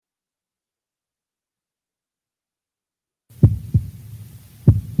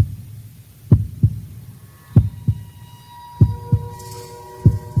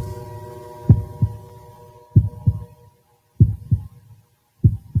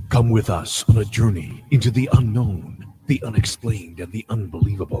Come with us on a journey into the unknown, the unexplained, and the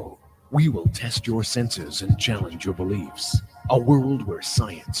unbelievable. We will test your senses and challenge your beliefs. A world where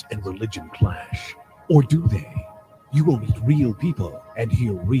science and religion clash. Or do they? You will meet real people and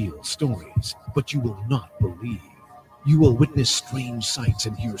hear real stories, but you will not believe. You will witness strange sights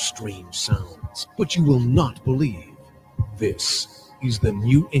and hear strange sounds, but you will not believe. This is the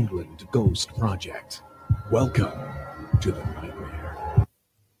New England Ghost Project. Welcome to the nightmare.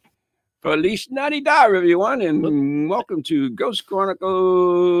 Feliz Navidad, everyone, and welcome to Ghost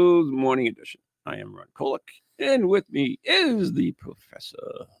Chronicles Morning Edition. I am Ron Kolick, and with me is the Professor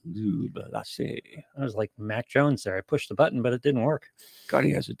Dublasse. I was like Mac Jones there. I pushed the button, but it didn't work. God, he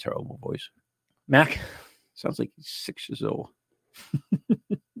has a terrible voice. Mac? Sounds like he's 6 years old.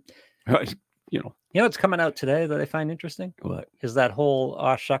 You know what's coming out today that I find interesting? What? Is that whole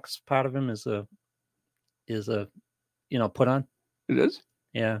aw shucks part of him is a put on. It is?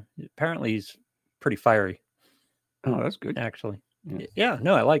 Yeah. Apparently he's pretty fiery. Oh, that's good. Actually. Yeah,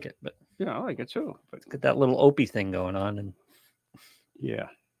 no, I like it. But yeah, I like it too. But it's got that little Opie thing going on. And yeah.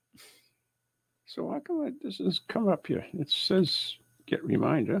 So how come this has come up here? It says get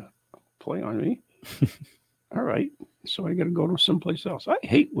reminder, play on me. All right. So I got to go to someplace else. I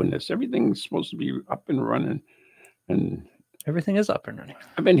hate when everything's supposed to be up and running. And everything is up and running.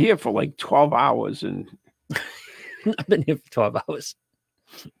 I've been here for like 12 hours and I've been here for 12 hours.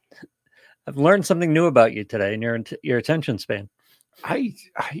 I've learned something new about you today and your attention span. I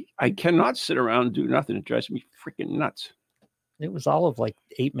cannot sit around and do nothing. It drives me freaking nuts. It was all of like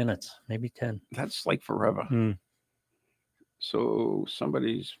 8 minutes, maybe 10. That's like forever. So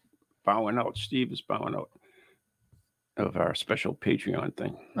somebody's bowing out. Steve is bowing out of our special Patreon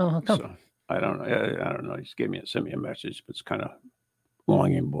thing. Oh, how come? So I don't know. He sent me a message, but it's kind of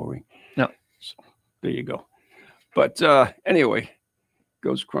long and boring. No. So there you go. But anyway,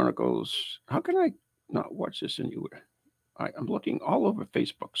 Ghost Chronicles. How can I not watch this anywhere? I'm looking all over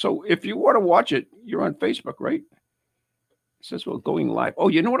Facebook. So if you want to watch it, you're on Facebook, right? It says we're going live. Oh,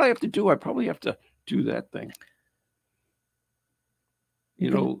 you know what I have to do? I probably have to do that thing.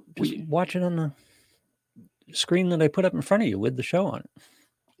 Just watch it on the screen that I put up in front of you with the show on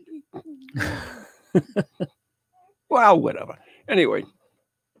it. Well, whatever. Anyway,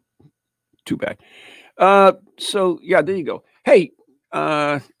 too bad. So yeah, there you go. Hey,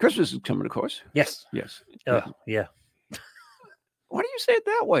 Christmas is coming, of course. Yes. Yeah. Why do you say it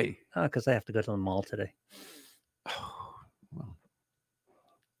that way? Because I have to go to the mall today. Oh, well.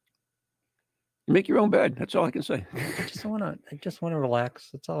 You make your own bed. That's all I can say. I just want to relax.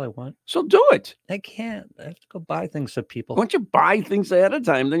 That's all I want. So do it. I can't. I have to go buy things for people. Why don't you buy things ahead of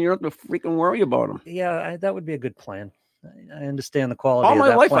time? Then you don't have to freaking worry about them. Yeah, that would be a good plan. I understand the quality. All of my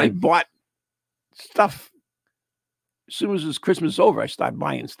that life, plan. I bought stuff. As soon as Christmas is over, I start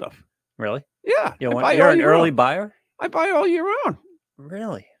buying stuff. Really? Yeah. You're an early buyer? I buy all year round.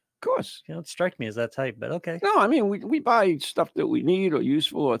 Really? Of course. You don't strike me as that type, but okay. No, I mean, we buy stuff that we need or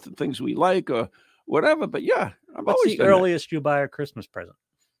useful or things we like or whatever. But yeah, What's the earliest you buy a Christmas present?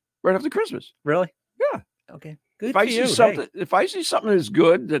 Right after Christmas. Really? Yeah. Okay. Good if I see something, if I see something that's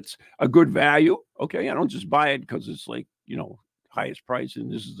good, that's a good value, okay, I don't just buy it because it's like, highest price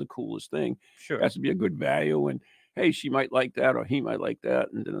and this is the coolest thing. Sure. It has to be a good value. And hey, she might like that or he might like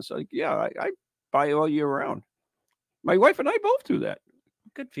that. And then it's like, yeah, I buy all year round. My wife and I both do that.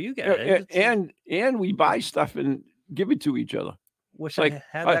 Good for you guys. And we buy stuff and give it to each other. Wish I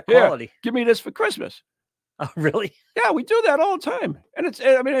had that quality. Here, give me this for Christmas. Oh, really? Yeah, we do that all the time.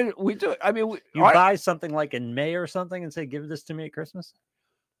 And we do. You buy something like in May or something and say, give this to me at Christmas?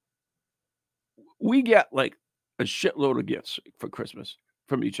 We get like a shitload of gifts for Christmas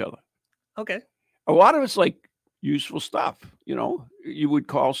from each other. Okay. A lot of it's like useful stuff, you would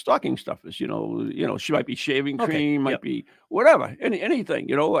call stocking stuffers, she might be shaving cream, might be whatever, anything,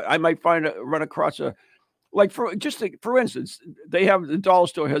 I might run across for instance, they have the dollar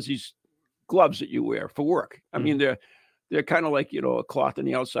store has these gloves that you wear for work. I mean, they're kind of like, a cloth on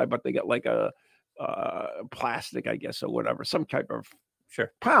the outside, but they got like a plastic, I guess, or whatever, some type of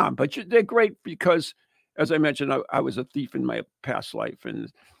palm, but they're great because, as I mentioned, I was a thief in my past life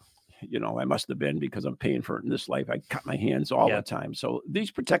and I must have been because I'm paying for it in this life. I cut my hands all the time. So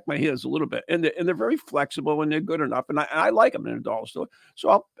these protect my hands a little bit and they're very flexible and they're good enough. And I like them in a dollar store.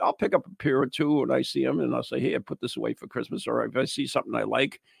 So I'll pick up a pair or two when I see them and I'll say, hey, I put this away for Christmas. Or if I see something I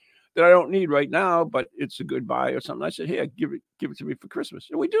like that I don't need right now, but it's a good buy or something, I said, hey, give it to me for Christmas.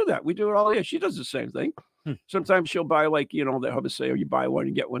 And we do that. We do it all year. She does the same thing. Sometimes she'll buy they have a sale, you buy one,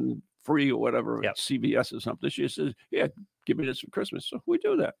 you get one free or whatever, CVS or something. She says, yeah, give me this for Christmas. So we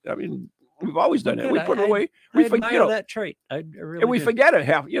do that. I mean, We've always done it. Good. We put it away. I We admire that trait. I really and we do. forget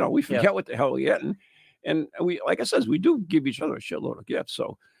it. We forget what the hell we get, and we, like I said, we do give each other a shitload of gifts.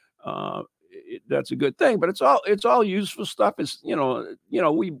 So that's a good thing. But it's all useful stuff. Is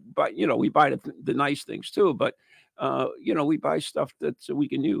we buy the nice things too, but we buy stuff that we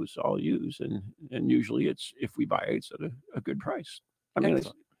can use. I'll use, and usually if we buy it's at a good price. I mean,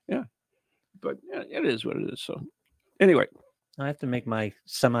 but it is what it is. So anyway. I have to make my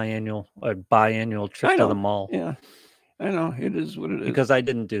semi-annual or biannual trip to the mall. Yeah, I know. It is what it is. Because I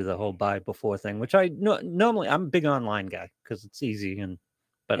didn't do the whole buy before thing, which I normally, I'm a big online guy because it's easy,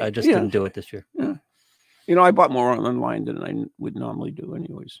 but I just didn't do it this year. Yeah. I bought more online than I would normally do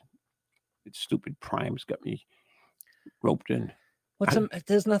anyways. It's stupid Prime's got me roped in.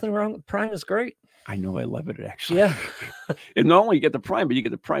 There's nothing wrong. Prime is great. I know. I love it, actually. Yeah. And not only you get the Prime, but you get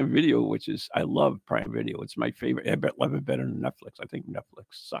the Prime Video, which is, I love Prime Video. It's my favorite. I love it better than Netflix. I think Netflix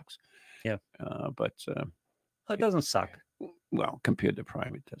sucks. Yeah. But it doesn't suck. Well, compared to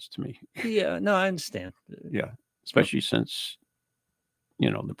Prime, it does to me. Yeah. No, I understand. Yeah. Especially since,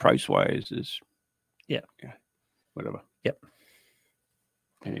 the price wise is. Yeah. Whatever. Yep.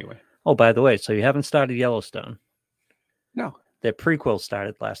 Anyway. Oh, by the way, so you haven't started Yellowstone? No. Their prequel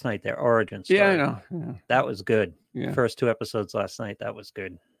started last night. Their origin story. Yeah, I know. Yeah. That was good. Yeah. First 2 episodes last night. That was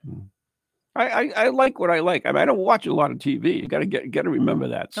good. I like what I like. I mean, I don't watch a lot of TV. You got to remember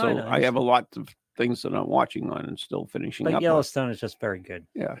that. So I have a lot of things that I'm watching on and still finishing up. But Yellowstone is just very good.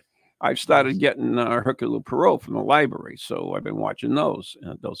 Yeah. I've started getting Hercule Poirot from the library, so I've been watching those.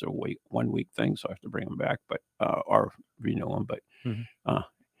 Those are 1 week things, so I have to bring them back, or renew them. But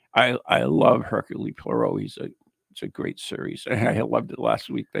I love Hercule Poirot. It's a great series. I loved it last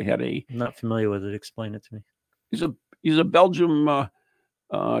week. They had I'm not familiar with it. Explain it to me. He's a Belgium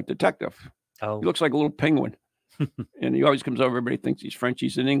detective. Oh, he looks like a little penguin, and he always comes over. Everybody thinks he's French.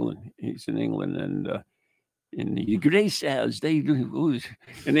 He's in England. And in the gray cells, they do,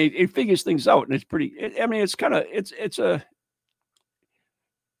 and it figures things out, and it's pretty. It's kind of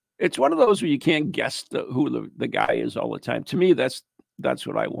it's one of those where you can't guess who the guy is all the time. To me, that's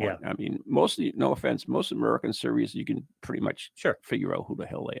what I want. Yeah. I mean, mostly, no offense, most American series you can pretty much figure out who the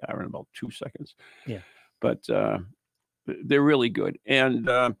hell they are in about 2 seconds. Yeah, but they're really good. And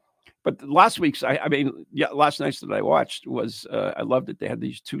but last night's that I watched was I loved it. They had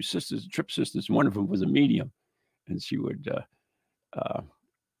these 2 sisters, Tripp sisters. One of them was a medium, and she would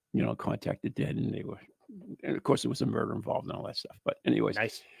contact the dead, and of course there was a murder involved and all that stuff. But anyways,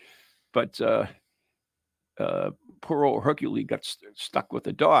 nice. But poor old Hercule got stuck with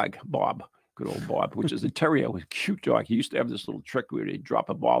a dog, Bob, good old Bob, which is a terrier, a cute dog. He used to have this little trick where he'd drop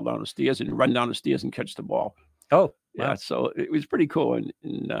a ball down the stairs and run down the stairs and catch the ball. Oh, yeah. Wow. So it was pretty cool.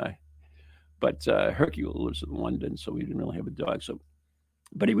 But Hercule lives in London, so he didn't really have a dog.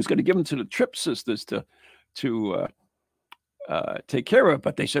 But he was going to give him to the Tripp sisters to take care of it.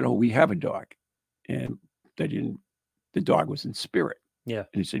 But they said, "Oh, we have a dog," and they didn't. The dog was in spirit. Yeah, and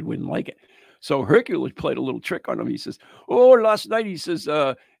he said he wouldn't like it. So Hercule played a little trick on him. He says, "Oh, last night," he says,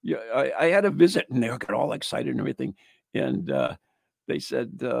 I had a visit," and they got all excited and everything. And they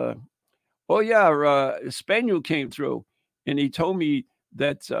said, "Oh yeah, a spaniel came through, and he told me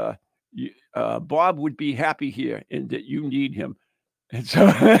that Bob would be happy here and that you need him." And so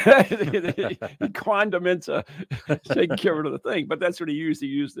he conned him into taking care of the thing. But that's what he used. He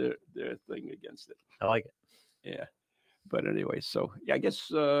used their thing against it. I like it. Yeah. But anyway, so yeah, I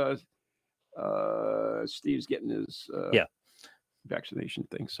guess Steve's getting his vaccination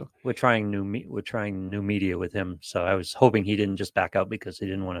thing. So we're trying new media with him. So I was hoping he didn't just back out because he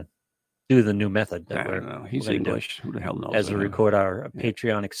didn't want to do the new method. I don't know. He's English. Who the hell knows? As we record our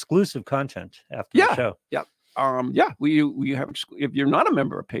Patreon exclusive content after the show. Yeah. We have, if you're not a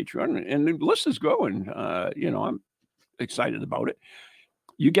member of Patreon, and the list is growing, I'm excited about it.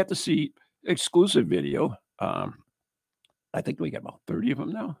 You get to see exclusive video. I think we got about 30 of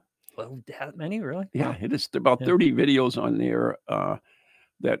them now. Well, that many, really? Yeah, it is about 30 videos on there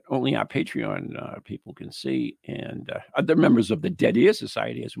that only our Patreon people can see, and they're members of the Dead Air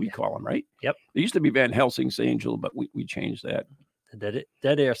Society, as we call them, right? Yep. There used to be Van Helsing's Angel, but we changed that. The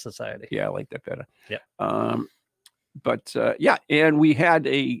Dead Air Society. Yeah, I like that better. Yeah. And we had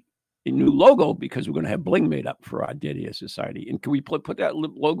a new logo because we're going to have bling made up for our Dead Air Society. And can we put that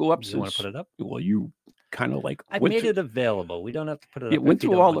logo up? You want to put it up? Well, you kind of like... I made it available. We don't have to put it up. It went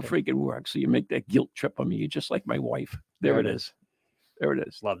through all the freaking work, so you make that guilt trip on me. You're just like my wife. There it is. There it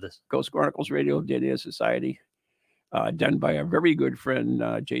is. Love this. Ghost Chronicles Radio, Dead Air Society. Done by our very good friend,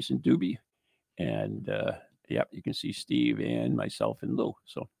 Jason Doobie. And... you can see Steve and myself and Lou.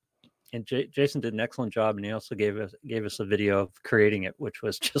 So And Jason did an excellent job, and he also gave us a video of creating it, which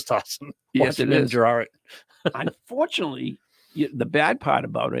was just awesome. Yes, it Watching him is. draw it. Unfortunately, the bad part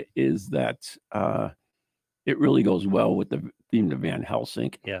about it is that it really goes well with the theme of Van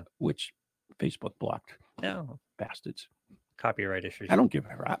Helsing, which Facebook blocked. Yeah, bastards. Copyright issues. I don't give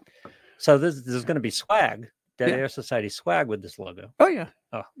a crap. So there's going to be swag, Dead Air Society swag with this logo. Oh yeah,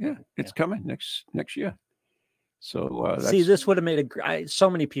 oh yeah, it's coming next year. So see, this would have made so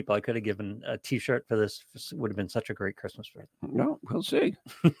many people. I could have given a T-shirt for this. This would have been such a great Christmas present. No, we'll see.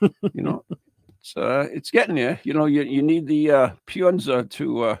 It's getting there. You need the peons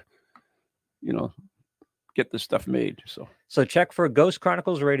to get this stuff made. So check for Ghost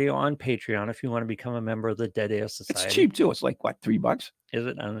Chronicles Radio on Patreon if you want to become a member of the Dead Air Society. It's cheap too. It's like what, $3? Is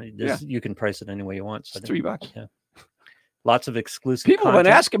it? You can price it any way you want. So it's $3. Yeah. Lots of exclusive people content.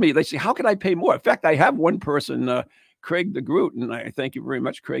 have been asking me. They say, "How can I pay more?" In fact, I have one person, Craig the Groot, and I thank you very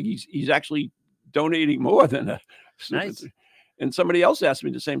much, Craig. He's actually donating more than nice. And somebody else asked me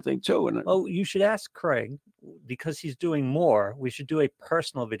the same thing too. And you should ask Craig, because he's doing more. We should do a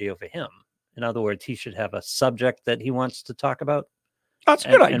personal video for him. In other words, he should have a subject that he wants to talk about. That's a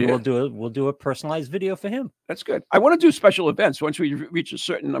good idea. And we'll do a personalized video for him. That's good. I want to do special events. Once we reach a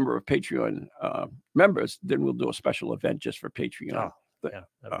certain number of Patreon members, then we'll do a special event just for Patreon. That'd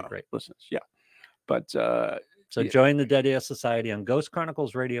be great. Listeners, yeah. But so join the Dead Air Society on Ghost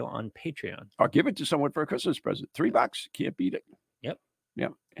Chronicles Radio on Patreon. Or give it to someone for a Christmas present. $3, can't beat it.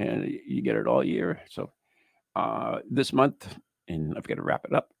 Yep. And you get it all year. So this month, and I've got to wrap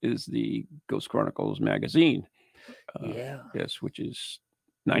it up, is the Ghost Chronicles magazine. Yes, which is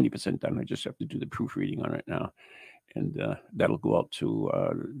 90% done. I just have to do the proofreading on it now. And that'll go out to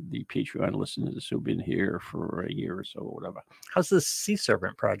the Patreon listeners who've been here for a year or so, or whatever. How's the Sea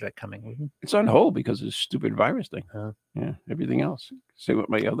Serpent project coming? It's on hold because of this stupid virus thing. Yeah, everything else. Same with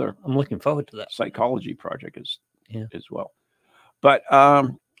my other. I'm looking forward to that psychology project as well. But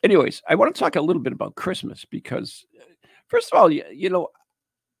anyways, I want to talk a little bit about Christmas because, first of all,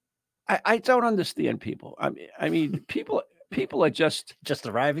 I don't understand people. I mean, people are just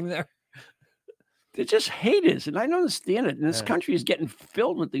arriving there. They're just haters, and I don't understand it. And this country is getting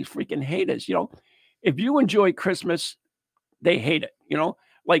filled with these freaking haters. If you enjoy Christmas, they hate it.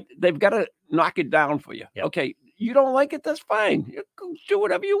 Like they've got to knock it down for you. Yep. Okay, you don't like it, that's fine. You go do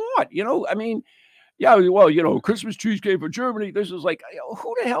whatever you want. I mean, yeah, well, Christmas trees came from Germany. This is like,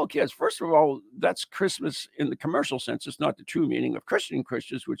 who the hell cares? First of all, that's Christmas in the commercial sense. It's not the true meaning of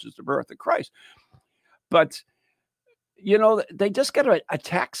Christmas, which is the birth of Christ. But they just got to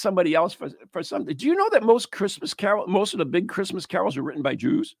attack somebody else for something. Do you know that most of the big Christmas carols are written by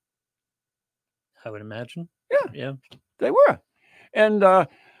Jews? I would imagine. Yeah, they were. And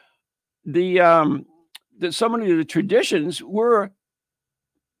so many of the traditions were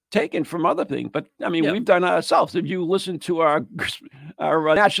taken from other things, but I mean, we've done it ourselves. If you listen to our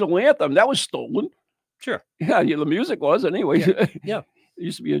national anthem, that was stolen. Sure. Yeah, the music was anyway. Yeah. It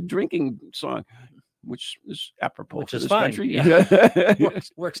used to be a drinking song, which is apropos which for is this fine. country. Yeah.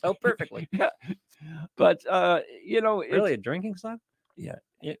 works out perfectly. Yeah. But really a drinking song? Yeah.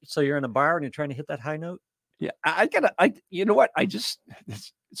 So you're in a bar and you're trying to hit that high note? Yeah. You know what? It's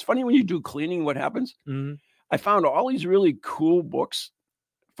funny when you do cleaning, what happens? Mm-hmm. I found all these really cool books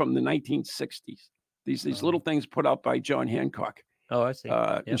from the 1960s. These little things put out by John Hancock. Oh, I see.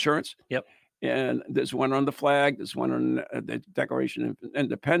 Insurance. Yep. And there's one on the flag. There's one on the Declaration of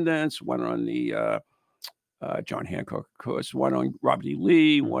Independence. One on the John Hancock, of course. One on Robert E.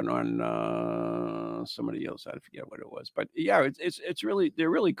 Lee. One on somebody else. I forget what it was. But yeah, it's really, they're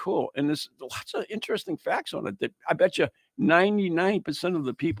really cool. And there's lots of interesting facts on it that I bet you 99% of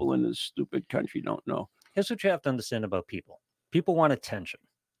the people in this stupid country don't know. Here's what you have to understand about people. People want attention.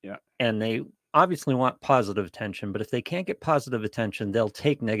 Yeah. And they obviously want positive attention, but if they can't get positive attention, they'll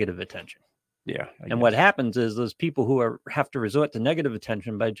take negative attention. Yeah. And what happens is those people who have to resort to negative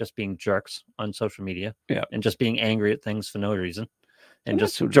attention by just being jerks on social media and just being angry at things for no reason and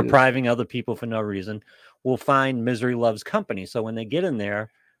just depriving other people for no reason will find misery loves company. So when they get in there,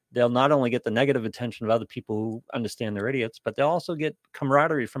 they'll not only get the negative attention of other people who understand they're idiots, but they'll also get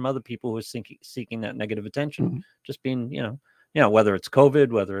camaraderie from other people who are seeking that negative attention, just being, whether it's COVID,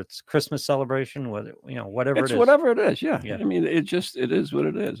 whether it's Christmas celebration, whatever it is. Whatever it is. Yeah. I mean, it is what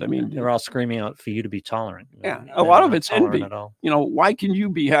it is. I mean, they're all screaming out for you to be tolerant. Yeah. A lot of it's envy. Why can you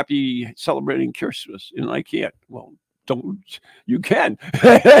be happy celebrating Christmas and I can't? Well, you can.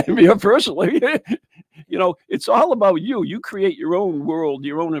 Personally, it's all about you. You create your own world,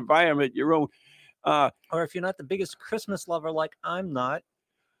 your own environment, your own. Or if you're not the biggest Christmas lover, like I'm not,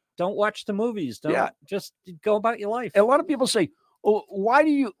 don't watch the movies. Just go about your life. A lot of people say, well, why do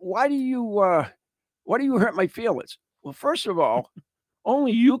you hurt my feelings? Well, first of all,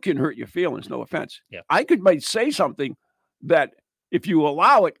 only you can hurt your feelings. No offense. Yeah. I might say something that if you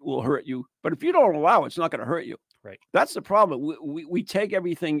allow it will hurt you, but if you don't allow it, it's not going to hurt you. Right. That's the problem. We take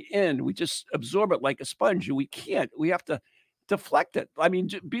everything in. We just absorb it like a sponge. We can't. We have to deflect it. I mean,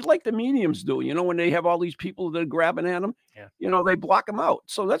 be like the mediums do. When they have all these people that are grabbing at them, they block them out.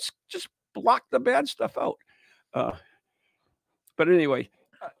 So let's just block the bad stuff out. But anyway,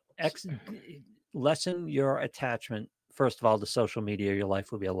 lessen your attachment. First of all, to social media, your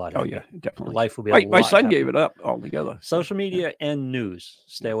life will be a lot happier. Oh, yeah, definitely. Life will be a lot My son happier. gave it up altogether. Social media and news.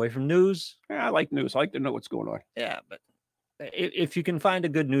 Stay away from news. Yeah, I like news. I like to know what's going on. Yeah, but if you can find a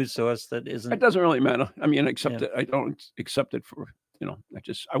good news source that isn't... It doesn't really matter. I mean, I don't accept it for,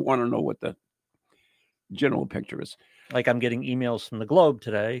 I want to know what the general picture is. Like I'm getting emails from the Globe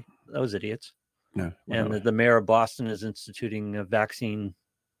today. Those idiots. Yeah, and the mayor of Boston is instituting a vaccine,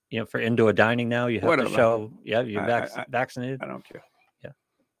 for indoor dining now. You have to show, you're vaccinated. I don't care. Yeah.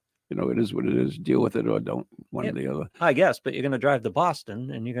 It is what it is. Deal with it or don't, one or the other. I guess, but you're going to drive to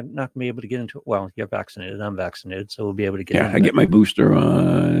Boston and you're not going to be able to get into it. Well, you're vaccinated. I'm vaccinated. So we'll be able to get into I get my booster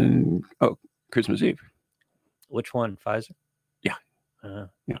on Christmas Eve. Which one? Pfizer? Yeah.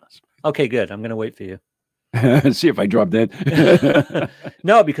 Okay, good. I'm going to wait for you. See if I drop dead.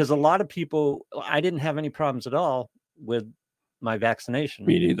 No, because a lot of people, I didn't have any problems at all with my vaccination.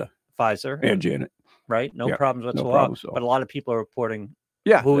 Me neither. Pfizer and Janet, right? No problems whatsoever. No problems, but a lot of people are reporting.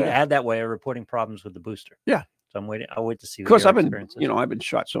 Who had that way are reporting problems with the booster. Yeah. So I'm waiting. I'll wait to see. Of course, I've been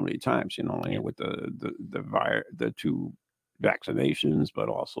shot so many times. With the two vaccinations, but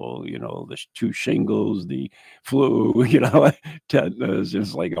also the two shingles, the flu. Tetanus.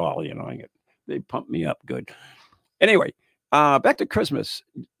 Just like they pump me up good. Anyway, back to Christmas.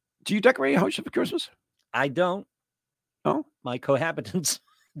 Do you decorate your house for Christmas? I don't. Oh, my cohabitants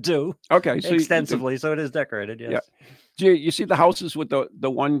do. Okay, so extensively, so it is decorated. Yes. Yeah. Do you see the houses with the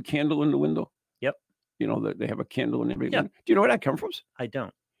one candle in the window? Yep. They have a candle in every window. Do you know where that comes from? I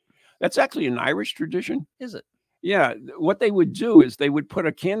don't. That's actually an Irish tradition. Is it? Yeah. What they would do is they would put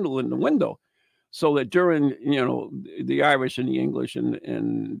a candle in the window, so that during the Irish and the English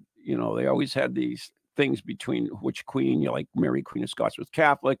and they always had these things between which queen, like Mary Queen of Scots was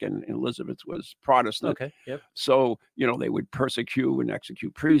Catholic and Elizabeth was Protestant. Okay. Yep. So, they would persecute and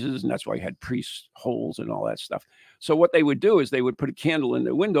execute priests, and that's why you had priest holes and all that stuff. So what they would do is they would put a candle in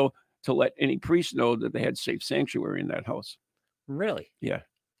the window to let any priest know that they had safe sanctuary in that house. Really? Yeah.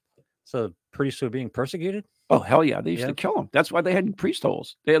 So priests were being persecuted? Oh, hell yeah. They used to kill them. That's why they had priest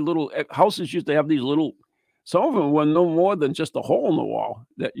holes. They had little houses used to have these little. Some of them were no more than just a hole in the wall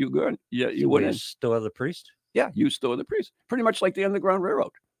that you go. Yeah, you wouldn't store the priest. Yeah, you store the priest. Pretty much like the Underground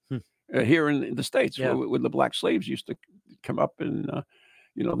Railroad here in the States, where the black slaves used to come up and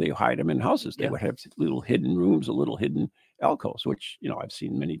they hide them in houses. They would have little hidden rooms, or little hidden alcoves, which I've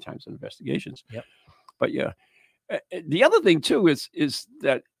seen many times in investigations. Yep. But the other thing too is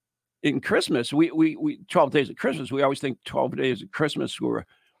that in Christmas, we 12 days of Christmas, we always think 12 days of Christmas were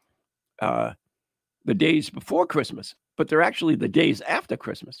the days before Christmas, but they're actually the days after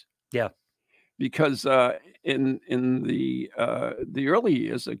Christmas. Yeah, because in the early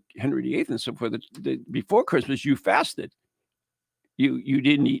years, like Henry VIII and so forth, before Christmas you fasted. You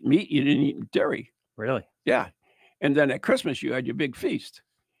didn't eat meat, you didn't eat dairy. Really? Yeah, and then at Christmas you had your big feast.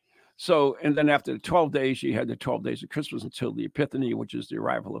 So, and then after the 12 days, you had the 12 days of Christmas until the Epiphany, which is the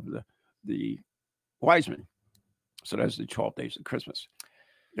arrival of the wise men. So that's the 12 days of Christmas.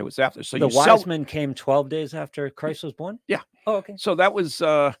 It was after. So the wise men came 12 days after Christ was born? Yeah. Oh, okay. So that was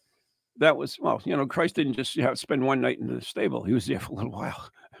well, Christ didn't just spend one night in the stable. He was there for a little while.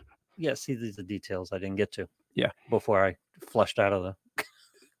 Yeah, see, these are details I didn't get to. Yeah. Before I flushed out of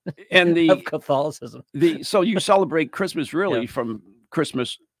of Catholicism. So you celebrate Christmas really from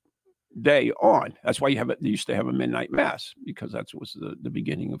Christmas Day on. That's why they used to have a midnight mass, because that was the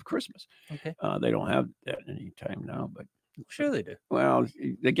beginning of Christmas. Okay. They don't have that any time now, but sure they do. Well,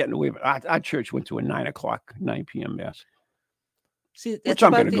 they're getting away with it. Our church went to a 9 p.m. mass. See, which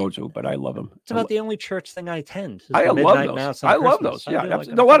I'm going to go to, but I love them. It's about the only church thing I attend. I love those. I love those. Yeah,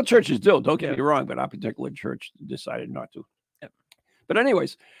 a lot of churches do. Don't get me wrong, but our particular church decided not to. Yeah. But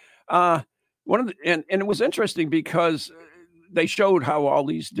anyways, and it was interesting because they showed how all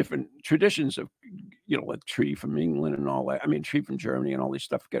these different traditions of, like tree from England and all that. I mean, tree from Germany and all this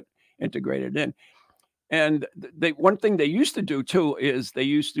stuff get integrated in. And one thing they used to do too is they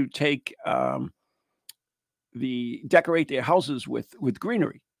used to take decorate their houses with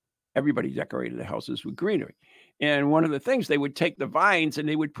greenery. Everybody decorated their houses with greenery. And one of the things, they would take the vines and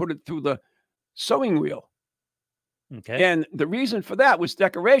they would put it through the sewing wheel. Okay. And the reason for that was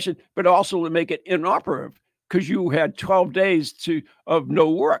decoration, but also to make it inoperative because you had 12 days of no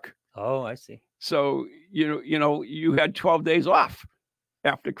work. Oh, I see. So, you had 12 days off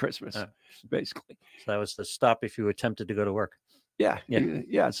after Christmas, basically. So that was the stop if you attempted to go to work. Yeah.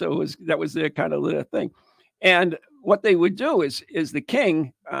 So that was their kind of little thing. And what they would do is the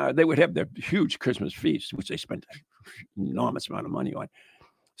king, they would have their huge Christmas feast, which they spent an enormous amount of money on,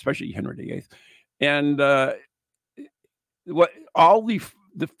 especially Henry VIII. And all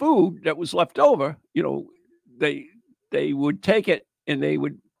the food that was left over, they would take it and they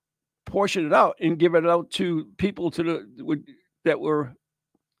would portion it out and give it out to people that were,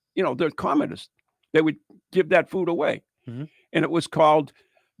 the communists. They would give that food away. Mm-hmm. And it was called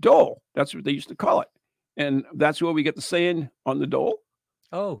dole. That's what they used to call it. And that's where we get the saying on the dole.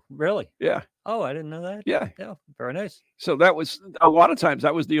 Oh, really? Yeah. Oh, I didn't know that. Yeah. Yeah. Very nice. So that was a lot of times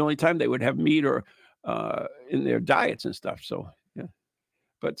that was the only time they would have meat or in their diets and stuff. So, yeah.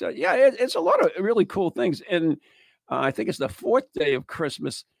 But it's a lot of really cool things. And I think it's the fourth day of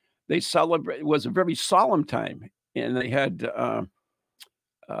Christmas. They celebrate. It was a very solemn time. And they had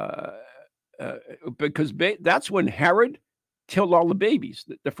because that's when Herod killed all the babies,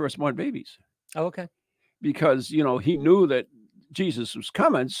 the firstborn babies. Oh, okay. Because, he knew that Jesus was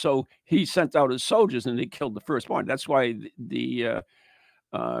coming, so he sent out his soldiers and they killed the firstborn. That's why the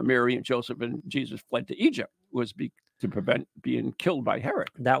Mary and Joseph and Jesus fled to Egypt, was to prevent being killed by Herod.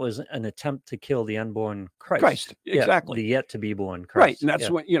 That was an attempt to kill the unborn Christ. Christ, exactly. The yet to be born Christ. Right, and that's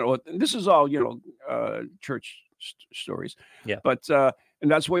when, this is all, church stories. Yeah. But, and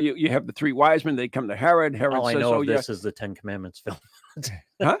that's where you have the three wise men. They come to Herod. Herod all says, I know of this is the Ten Commandments film.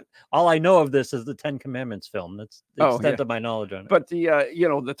 Huh? All I know of this is the Ten Commandments film. That's the extent of my knowledge on it. But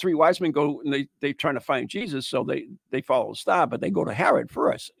the three wise men go and they're trying to find Jesus, so they follow the star, but they go to Herod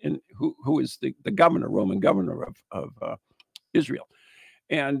first, and who is the governor, Roman governor of Israel,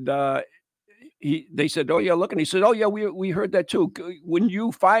 and they said, "Oh yeah, look," and he said, "Oh yeah, we heard that too. When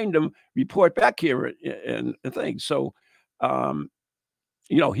you find him, report back here and things." So,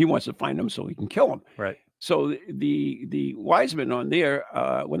 he wants to find him so he can kill him. Right. So the wise men on there,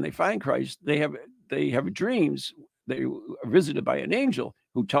 when they find Christ, they have dreams. They are visited by an angel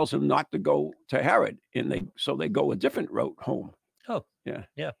who tells them not to go to Herod, and they go a different route home. Oh, yeah.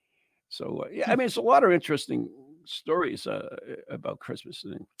 So I mean, it's a lot of interesting stories about Christmas,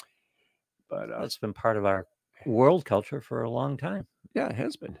 but it's been part of our world culture for a long time. Yeah, it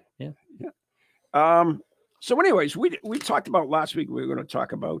has been. Yeah. So, anyways, we talked about last week. We were going to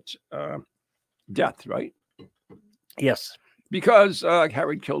talk about death, right? Yes. Because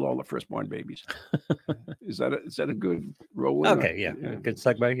Herod killed all the firstborn babies. Is that a good roll? Okay, yeah. Good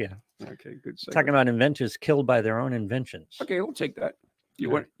segue, yeah. Okay, good segue. Talking about inventors killed by their own inventions. Okay, we'll take that. You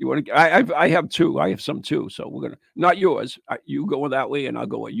want to? I have two. I have some too. So we're gonna not yours. You go that way, and I'll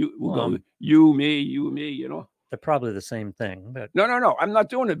go. We'll go. You, me. They're probably the same thing, but no. I'm not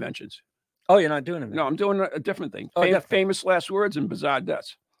doing inventions. Oh, you're not doing it? No, I'm doing a different thing. Oh, famous last words and bizarre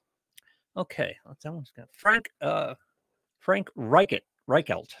deaths. Okay, that one's got Frank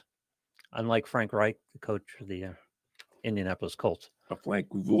Reichelt. Unlike Frank Reich, the coach of the Indianapolis Colts. Frank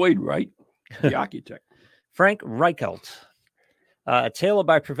Lloyd Wright, the architect. Frank Reichelt. A tailor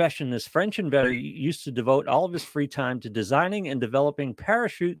by profession, this French inventor used to devote all of his free time to designing and developing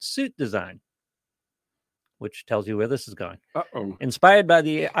parachute suit design, which tells you where this is going. Uh-oh. Inspired by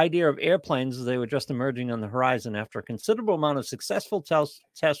the idea of airplanes as they were just emerging on the horizon, after a considerable amount of successful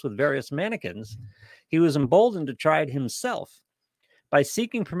tests with various mannequins, he was emboldened to try it himself. By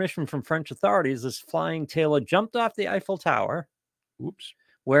seeking permission from French authorities, this flying tailor jumped off the Eiffel Tower,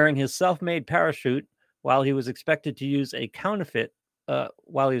 wearing his self-made parachute, while he was expected to use a counterfeit. For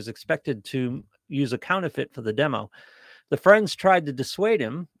the demo. The friends tried to dissuade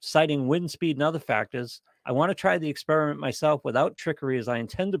him, citing wind speed and other factors. I want to try the experiment myself without trickery, as I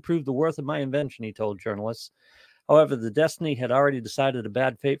intend to prove the worth of my invention, he told journalists. However, the destiny had already decided a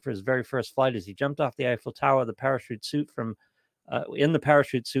bad fate for his very first flight as he jumped off the Eiffel Tower in the parachute suit from a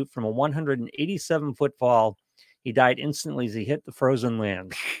 187-foot fall. He died instantly as he hit the frozen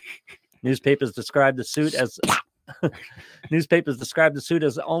land. Newspapers described the suit as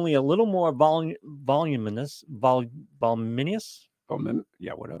only a little more voluminous.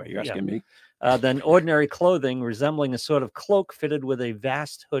 Yeah, whatever you're asking me. Than ordinary clothing, resembling a sort of cloak fitted with a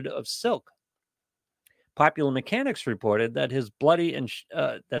vast hood of silk. Popular Mechanics reported that his body was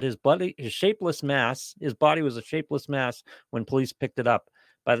a shapeless mass when police picked it up.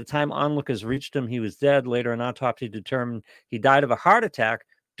 By the time onlookers reached him, he was dead. Later, an autopsy determined he died of a heart attack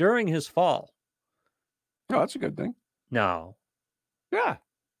during his fall. Oh, that's a good thing. No. Yeah.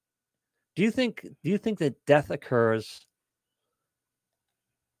 Do you think that death occurs?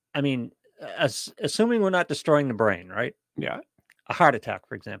 I mean, assuming we're not destroying the brain, right? Yeah. A heart attack,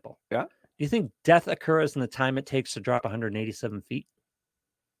 for example. Yeah. Do you think death occurs in the time it takes to drop 187 feet?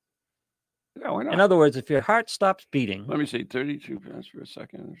 Yeah, why not? In other words, if your heart stops beating... Let me see, 32 pounds for a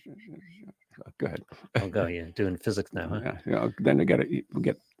second. Go ahead. Oh, go, yeah, doing physics now, huh? Yeah. Then you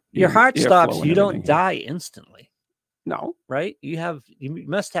get your heart stops, you don't die instantly. No. Right? You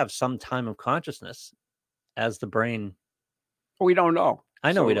must have some time of consciousness as the brain... We don't know.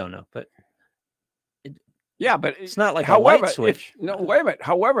 I know we don't know, but... Yeah, but it's not like a light switch. No, wait a minute.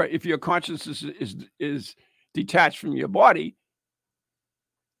 However, if your consciousness is detached from your body...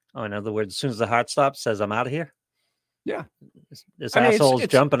 Oh, in other words, as soon as the heart stops, says, I'm out of here? Yeah. This asshole's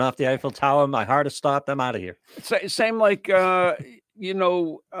jumping off the Eiffel Tower. My heart has stopped. I'm out of here. Same like, I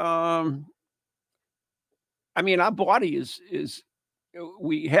mean, our body is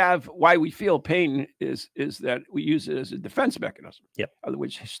why we feel pain is that we use it as a defense mechanism. Yep. In other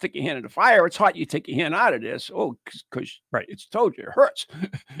words, stick your hand in the fire. It's hot. You take your hand out of this. Oh, because right. It's told you it hurts.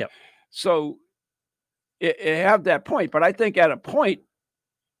 Yep. So it have that point. But I think at a point,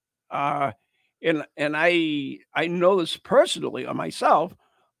 and I know this personally on myself,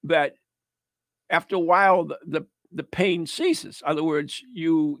 that after a while the pain ceases. In other words,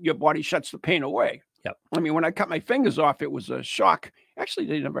 your body shuts the pain away. Yep. I mean, when I cut my fingers off, it was a shock. Actually,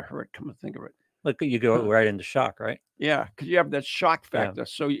 they never hurt. Come to think of it, look, you go right into shock, right? Yeah, because you have that shock factor,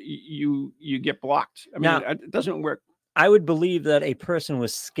 so you get blocked. I mean, now, it doesn't work. I would believe that a person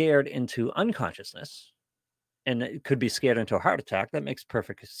was scared into unconsciousness, and it could be scared into a heart attack. That makes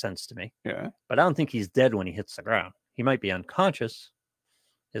perfect sense to me. Yeah, but I don't think he's dead when he hits the ground. He might be unconscious.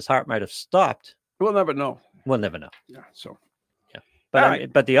 His heart might have stopped. We'll never know. We'll never know. Yeah. So.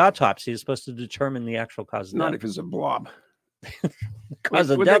 But but the autopsy is supposed to determine the actual cause of death. Not if it's a blob. The cause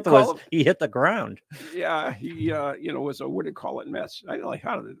of death was he hit the ground. Yeah, he was a what do you call it mess. I like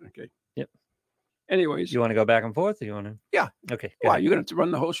how did it? Okay. Yep. Anyways, you want to go back and forth? Or you want to? Yeah. Okay. Why you going to run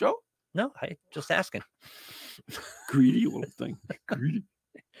the whole show? No, I just asking. Greedy little thing. Greedy.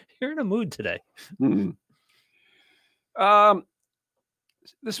 You're in a mood today. Mm-hmm.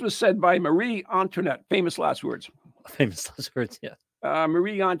 This was said by Marie Antoinette. Famous last words. Famous last words. Yeah.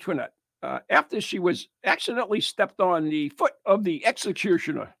 Marie Antoinette, after she was accidentally stepped on the foot of the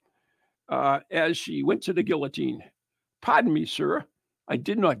executioner as she went to the guillotine. Pardon me, sir. I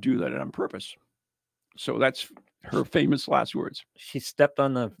did not do that on purpose. So that's her famous last words. She stepped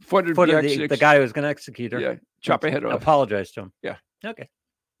on the foot of the guy who was going to execute her. Yeah, chop her head off. Apologize to him. Yeah. Okay.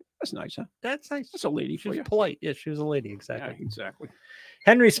 That's nice, huh? That's nice. That's a lady she for was you. Polite. Yeah, she was a lady. Exactly. Yeah, exactly.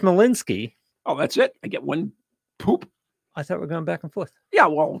 Henry Smolinski. Oh, that's it? I get one poop? I thought we were going back and forth. Yeah,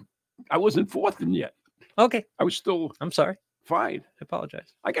 well, I wasn't fourth in yet. Okay. I was still... I'm sorry. Fine. I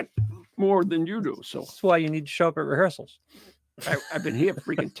apologize. I got more than you do, so... That's why you need to show up at rehearsals. I've been here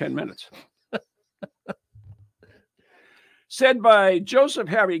freaking 10 minutes. Said by Joseph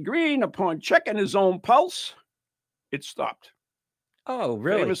Harry Green upon checking his own pulse, it stopped. Oh,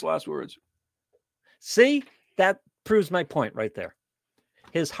 really? Famous last words. See, that proves my point right there.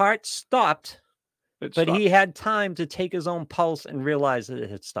 His heart stopped, but he had time to take his own pulse and realize that it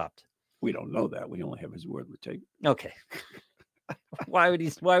had stopped. We don't know that. We only have his word to take. Okay. Why would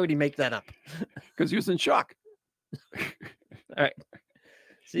he make that up? Because he was in shock. All right.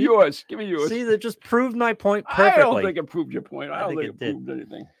 See, yours. Give me yours. See, that just proved my point perfectly. I don't think it proved your point. I don't think it proved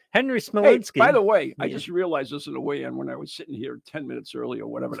anything. Henry Smolinski. Hey, by the way, I just realized this in a way, and when I was sitting here 10 minutes early or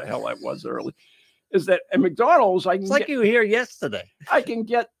whatever the hell I was early, is that at McDonald's I can it's like you were here yesterday. I can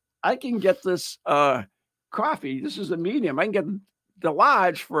get this coffee. This is the medium. I can get the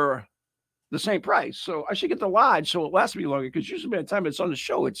large for the same price. So I should get the large so it lasts me longer, because usually by the time it's on the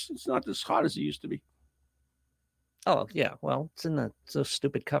show, it's not as hot as it used to be. Oh yeah, well, it's in those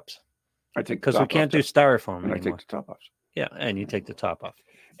stupid cups. I take because we can't do styrofoam anymore. I take the top off. Yeah, and you take the top off.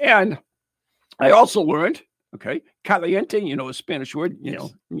 And I also learned, okay, caliente, a Spanish word,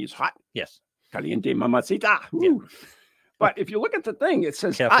 means hot. Yes. Caliente mamacita. Yeah. But if you look at the thing, it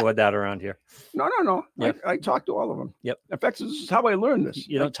says... Careful with that around here. No. Yep. I talk to all of them. Yep. In fact, this is how I learned this.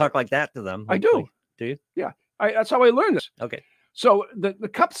 You don't talk like that to them. I do. Do you? Yeah. That's how I learned this. Okay. So the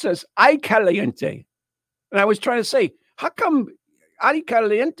cup says, ay caliente. And I was trying to say, how come ay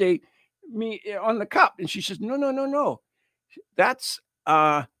caliente me on the cup? And she says, no. That's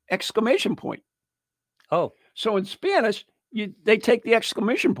exclamation point. Oh. So in Spanish, they take the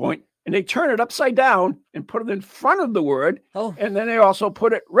exclamation point and they turn it upside down and put it in front of the word. Oh. And then they also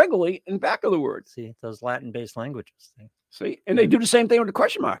put it regularly in back of the word. See, those Latin-based languages. See, and they do the same thing with the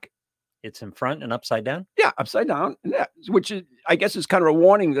question mark. It's in front and upside down? Yeah, upside down. And that, which is, I guess, is kind of a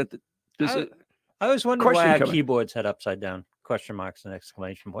warning that I always wondered why our keyboards had upside down question marks and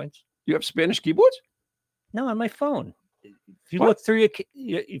exclamation points. You have Spanish keyboards? No, on my phone. If you look through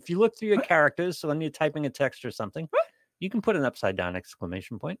your characters, so when you're typing a text or something, you can put an upside down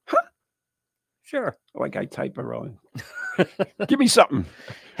exclamation point. Sure. Like I type around. Give me something.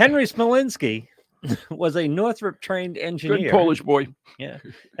 Henry Smolinski was a Northrop trained engineer. Good Polish boy. Yeah.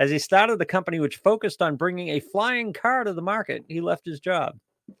 As he started a company which focused on bringing a flying car to the market, he left his job.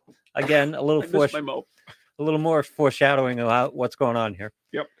 Again, a little more foreshadowing about what's going on here.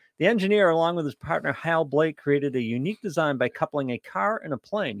 Yep. The engineer, along with his partner Hal Blake, created a unique design by coupling a car and a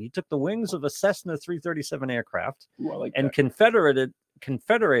plane. He took the wings of a Cessna 337 aircraft and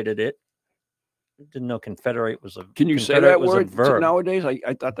confederated it. Didn't know confederate was a. Can you say that word nowadays?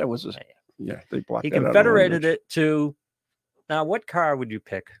 I thought that was they blocked. He confederated it to. Now, what car would you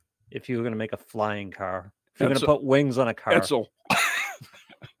pick if you were going to make a flying car? If you're going to put wings on a car? Edsel.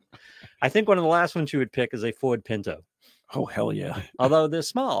 I think one of the last ones you would pick is a Ford Pinto. Oh, hell yeah. Although they're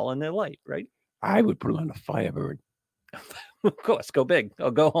small and they're light, right? I would put it on a Firebird. Of course, go big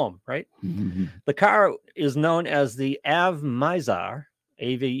or go home, right? Mm-hmm. The car is known as the AVE Mizar.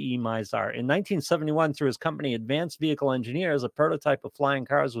 AVE Mizar. In 1971, through his company Advanced Vehicle Engineers, a prototype of flying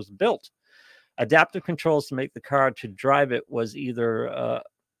cars was built. Adaptive controls to make the car to drive it as either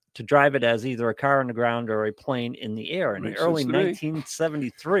a car on the ground or a plane in the air. In early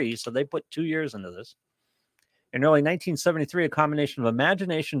 1973, so they put 2 years into this. In early 1973, a combination of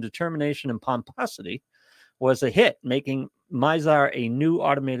imagination, determination, and pomposity was a hit, making Mizar a new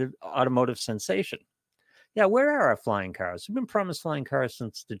automotive sensation. Yeah, where are our flying cars? We've been promised flying cars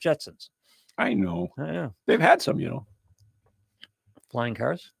since the Jetsons. I know. They've had some, Flying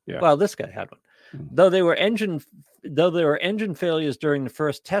cars? Yeah. Well, this guy had one. Mm-hmm. Though there were engine failures during the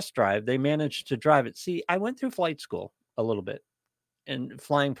first test drive, they managed to drive it. See, I went through flight school a little bit and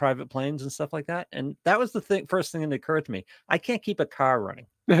flying private planes and stuff like that. And that was the first thing that occurred to me. I can't keep a car running.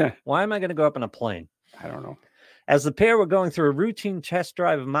 Why am I going to go up in a plane? I don't know. As the pair were going through a routine test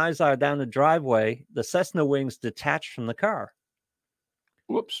drive of Mizar down the driveway, the Cessna wings detached from the car.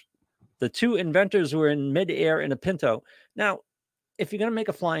 Whoops. The two inventors were in midair in a Pinto. Now, if you're going to make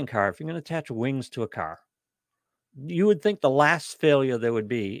a flying car, if you're going to attach wings to a car, you would think the last failure there would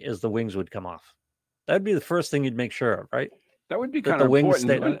be is the wings would come off. That would be the first thing you'd make sure of, right? That would be kind of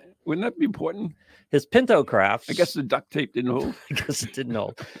important. Wouldn't that be important? His Pinto crafts. I guess the duct tape didn't hold. I guess it didn't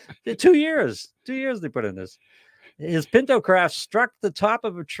hold. 2 years. 2 years they put in this. His Pinto craft struck the top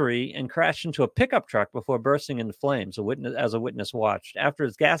of a tree and crashed into a pickup truck before bursting into flames, as a witness watched. After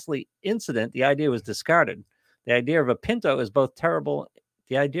his ghastly incident, the idea was discarded. The idea of Pinto is both terrible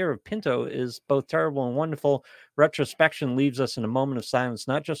and wonderful. Retrospection leaves us in a moment of silence,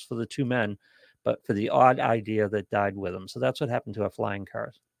 not just for the two men, but for the odd idea that died with them. So that's what happened to our flying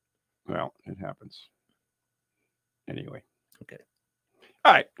cars. Well, it happens. Anyway. Okay.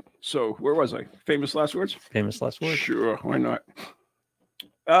 All right. So where was I? Famous last words? Famous last words. Sure. Why not?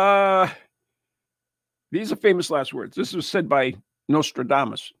 These are famous last words. This was said by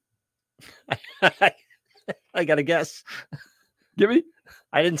Nostradamus. I got to guess. Give me.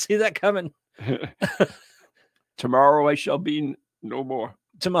 I didn't see that coming. Tomorrow I shall be no more.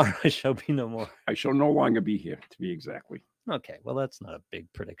 Tomorrow I shall be no more. I shall no longer be here, to be exactly. Okay. Well, that's not a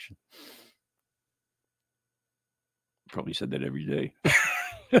big prediction. Probably said that every day.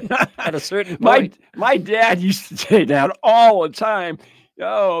 At a certain point. My dad used to say that all the time.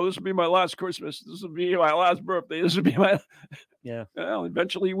 Oh, this will be my last Christmas. This will be my last birthday. This will be my... Yeah. Well,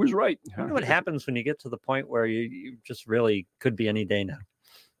 eventually he was right. I wonder what happens when you get to the point where you just really could be any day now.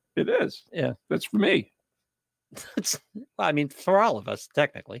 It is. Yeah. That's for me. For all of us,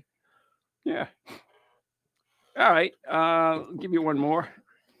 technically. Yeah. All right. I'll give you one more.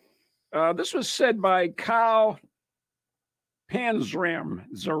 This was said by Karl Panzram,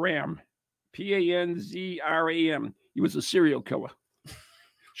 Panzram. He was a serial killer.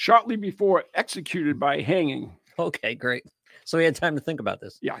 Shortly before executed by hanging. Okay, great. So he had time to think about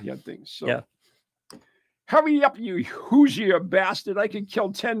this. Yeah, he had things. So. Yeah. Hurry up, you Hoosier bastard. I can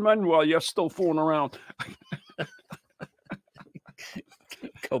kill 10 men while you're still fooling around.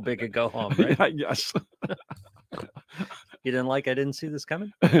 Go big and go home, right? I guess. You didn't like I didn't see this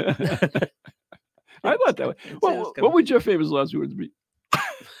coming? I thought that way. What would your famous last words be?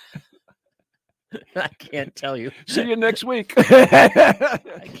 I can't tell you. See you next week. I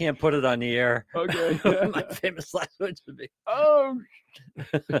can't put it on the air. Okay. My famous last words would be. Oh.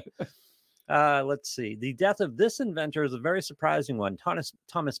 Let's see. The death of this inventor is a very surprising one. Thomas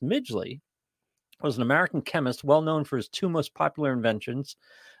Midgley was an American chemist well known for his two most popular inventions,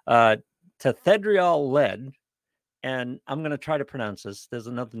 tethedriol lead and I'm going to try to pronounce this. There's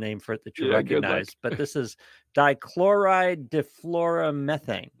another name for it that you recognize, but this is dichloride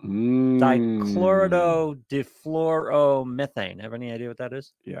difluoromethane. Dichloro difluoromethane. Have any idea what that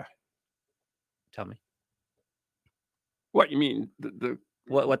is? Yeah. Tell me. What you mean?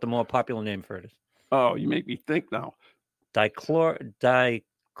 What the more popular name for it is? Oh, you make me think now. Dichlorodifluoromethane.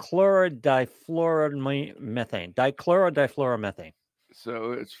 Dichlorodifluoromethane.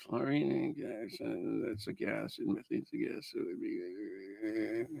 So it's fluorine gas, and that's a gas, and methane's a gas. So it'd be,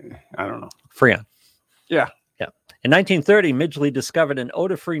 I don't know. Freon. Yeah. Yeah. In 1930, Midgley discovered an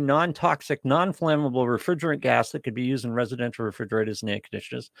odor-free, non-toxic, non-flammable refrigerant gas that could be used in residential refrigerators and air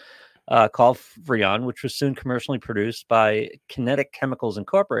conditioners, called Freon, which was soon commercially produced by Kinetic Chemicals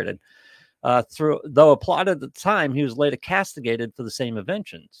Incorporated. Though applauded at the time, he was later castigated for the same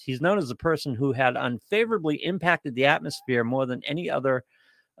inventions. He's known as a person who had unfavorably impacted the atmosphere more than any other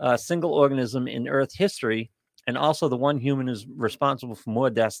single organism in Earth history, and also the one human who's responsible for more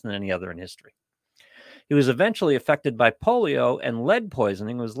deaths than any other in history. He was eventually affected by polio and lead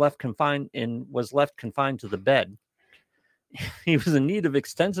poisoning, was left confined to the bed. He was in need of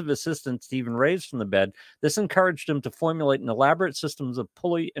extensive assistance to even raise from the bed. This encouraged him to formulate an elaborate systems of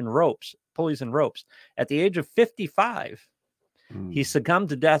pulleys and ropes. At the age of 55, he succumbed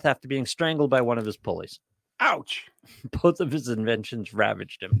to death after being strangled by one of his pulleys. Ouch! Both of his inventions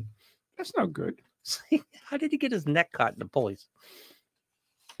ravaged him. That's not good. How did he get his neck caught in the pulleys?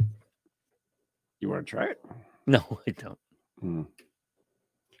 You want to try it? No, I don't.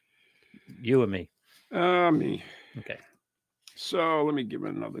 You or me? Me. Okay. So let me give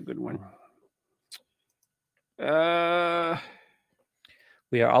it another good one.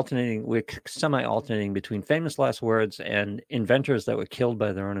 We're semi-alternating between famous last words and inventors that were killed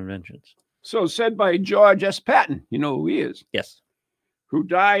by their own inventions. So said by George S. Patton. You know who he is? Yes. Who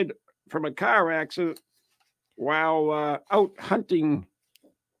died from a car accident while out hunting.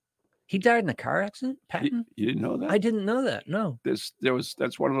 He died in a car accident, Patton? You didn't know that? I didn't know that, no. That's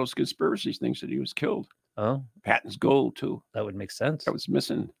one of those conspiracy things that he was killed. Oh. Patton's gold, too. That would make sense. That was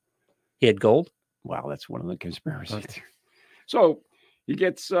missing. He had gold? Wow, that's one of the conspiracies. Okay. So he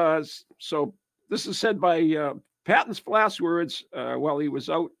gets, so this is said by Patton's last words while he was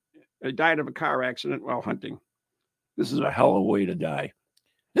out. He died of a car accident while hunting. This is a hell of a way to die.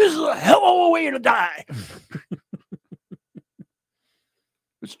 This is a hell of a way to die.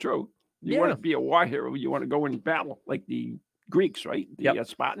 It's true. You want to be a war hero. You want to go in battle like the Greeks, right? The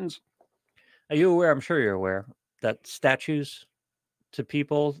Spartans. Are you aware? I'm sure you're aware that statues to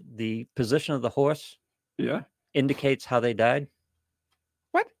people, the position of the horse, indicates how they died.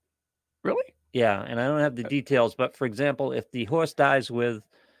 What? Really? Yeah, and I don't have the details, but for example, if the horse dies with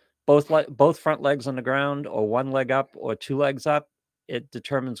both front legs on the ground, or one leg up, or two legs up, it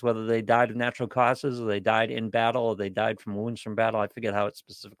determines whether they died of natural causes, or they died in battle, or they died from wounds from battle. I forget how it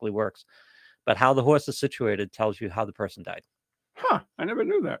specifically works, but how the horse is situated tells you how the person died. Huh? I never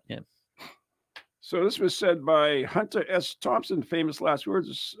knew that. Yeah. So this was said by Hunter S. Thompson, famous last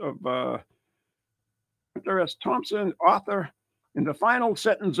words of Hunter S. Thompson, author, in the final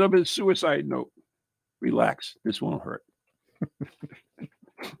sentence of his suicide note. Relax, this won't hurt.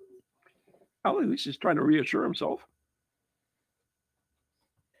 Well, at least he's trying to reassure himself.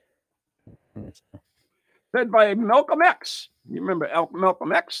 Said by Malcolm X. You remember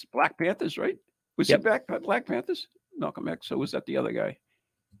Malcolm X, Black Panthers, right? Was he back by Black Panthers? Malcolm X, or was that the other guy?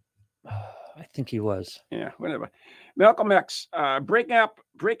 I think he was. Yeah, whatever. Malcolm X,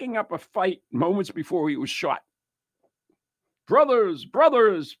 breaking up a fight moments before he was shot. Brothers,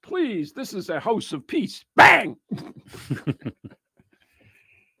 please, this is a house of peace. Bang!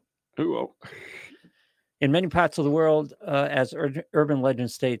 Oh. In many parts of the world, as urban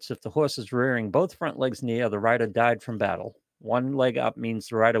legend states, if the horse is rearing both front legs in the air, the rider died from battle. One leg up means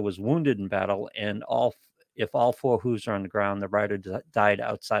the rider was wounded in battle, and if all four hooves are on the ground, the rider died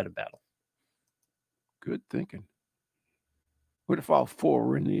outside of battle. Good thinking. What if all four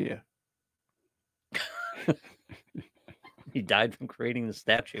were in the air? He died from creating the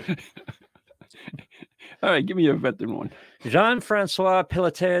statue. All right, give me a veteran one. Jean-Francois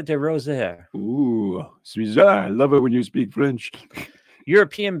Pelletier de Rozier. Ooh, Suiza. I love it when you speak French.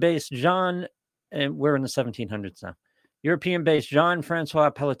 European-based and we're in the 1700s now. European-based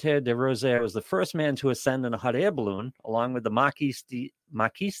Jean-Francois Pelletier de Rozier was the first man to ascend in a hot air balloon, along with the Marquis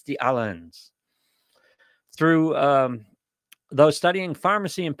d'Alens. Though studying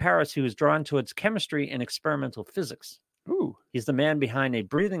pharmacy in Paris, he was drawn towards chemistry and experimental physics. Ooh. He's the man behind a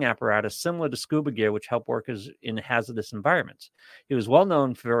breathing apparatus similar to scuba gear, which help workers in hazardous environments. He was well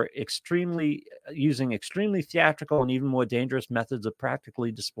known for using extremely theatrical and even more dangerous methods of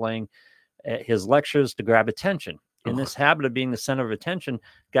practically displaying his lectures to grab attention. And this habit of being the center of attention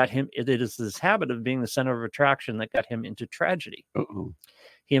got him. It is this habit of being the center of attraction that got him into tragedy. Uh-oh.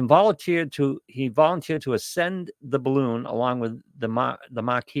 He volunteered to ascend the balloon along with the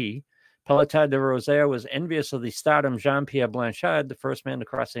Marquis. Pelletier de Rozier was envious of the stardom Jean-Pierre Blanchard, the first man to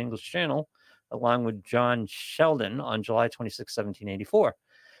cross the English Channel, along with John Sheldon on July 26, 1784.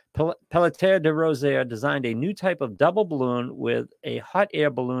 Pelletier de Rozier designed a new type of double balloon with a hot air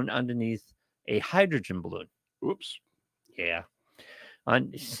balloon underneath a hydrogen balloon. Oops. Yeah.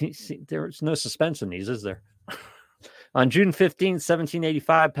 There's no suspense in these, is there? On June 15,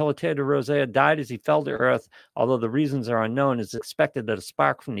 1785, Pelletier de Rozier died as he fell to earth. Although the reasons are unknown, it's expected that a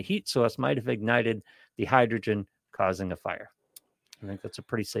spark from the heat source might have ignited the hydrogen, causing a fire. I think that's a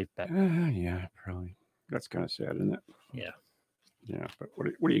pretty safe bet. Yeah, probably. That's kind of sad, isn't it? Yeah. Yeah, but what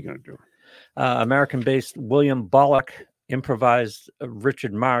are you going to do? American-based William Bollock improvised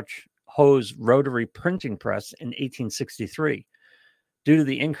Richard March Howe's rotary printing press in 1863. Due to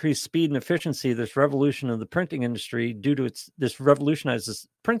the increased speed and efficiency, this revolutionized the printing industry due to its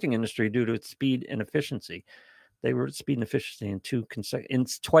speed and efficiency. They were speed and efficiency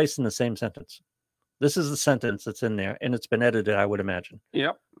twice in the same sentence. This is the sentence that's in there, and it's been edited, I would imagine.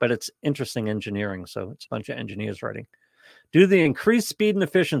 Yep. But it's interesting engineering, so it's a bunch of engineers writing. Due to the increased speed and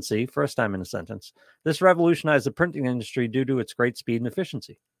efficiency, first time in a sentence, this revolutionized the printing industry due to its great speed and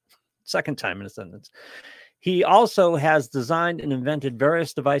efficiency. Second time in a sentence. He also has designed and invented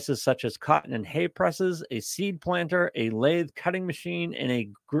various devices such as cotton and hay presses, a seed planter, a lathe cutting machine, and a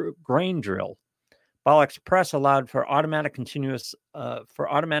grain drill. Bollock's press allowed for automatic continuous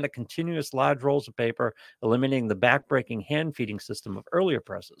large rolls of paper, eliminating the back-breaking hand-feeding system of earlier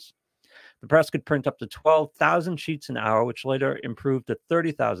presses. The press could print up to 12,000 sheets an hour, which later improved to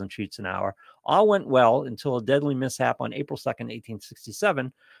 30,000 sheets an hour. All went well until a deadly mishap on April 2nd,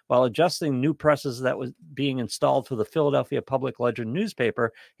 1867. While adjusting new presses that was being installed for the Philadelphia Public Ledger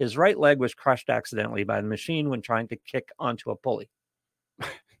newspaper, his right leg was crushed accidentally by the machine when trying to kick onto a pulley.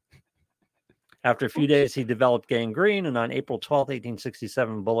 After a few days, he developed gangrene, and on April 12th,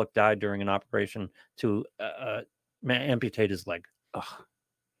 1867, Bollock died during an operation to amputate his leg. Ugh.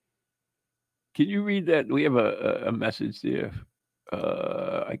 Can you read that? We have a message there.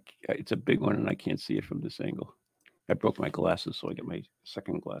 It's a big one, and I can't see it from this angle. I broke my glasses, so I get my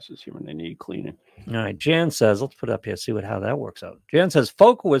second glasses here, and they need cleaning. All right. Jan says, let's put it up here, see how that works out. Jan says,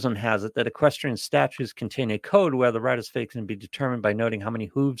 folkwism has it that equestrian statues contain a code where the rider's fate can be determined by noting how many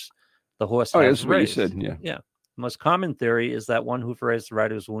hooves the horse has that's raised. What you said, yeah. Yeah. The most common theory is that one hoof raised, the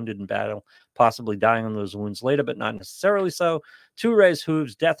rider was wounded in battle, possibly dying on those wounds later, but not necessarily so. 2 raised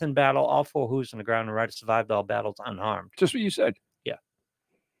hooves, death in battle, all 4 hooves on the ground, and the rider survived all battles unharmed. Just what you said. Yeah.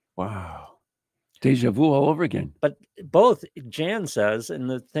 Wow. Deja vu all over again. But both Jan says, and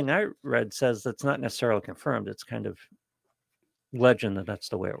the thing I read says that's not necessarily confirmed. It's kind of legend that's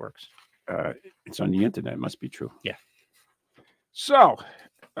the way it works. It's on the internet. It must be true. Yeah. So,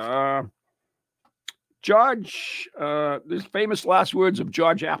 George, the famous last words of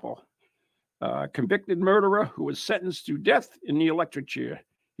George Apple, convicted murderer who was sentenced to death in the electric chair.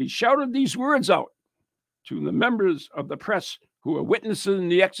 He shouted these words out to the members of the press who were witnessing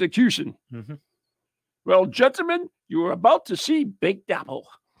the execution. Mm-hmm. Well, gentlemen, you are about to see Baked Apple.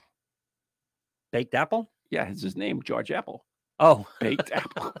 Baked Apple? Yeah, it's his name, George Apple. Oh. Baked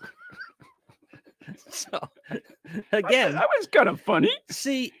Apple. So, again, that was kind of funny.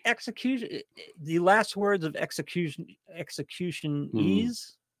 See, execution, the last words of executionees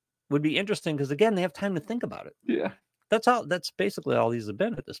would be interesting because, again, they have time to think about it. Yeah. That's basically all these have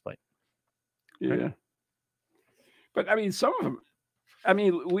been at this point. Yeah. Right? But, I mean, some of them,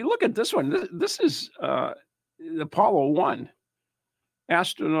 we look at this one. This is Apollo 1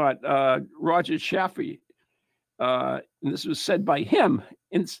 astronaut Roger Chaffee. And this was said by him.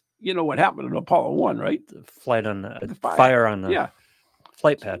 And you know what happened in Apollo 1, right? The flight on the fire on the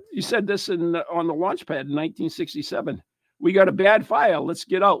flight pad. He said this on the launch pad in 1967. We got a bad fire. Let's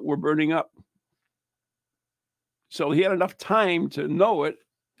get out. We're burning up. So he had enough time to know it.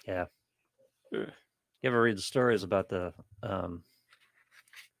 Yeah. You ever read the stories about the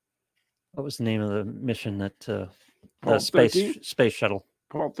what was the name of the mission that the space shuttle?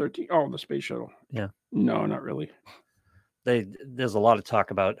 Apollo 13. Oh, the space shuttle. Yeah. No, not really. There's a lot of talk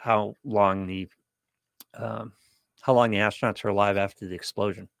about how long the astronauts were alive after the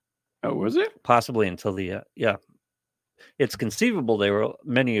explosion. Oh, was it? Possibly until the It's conceivable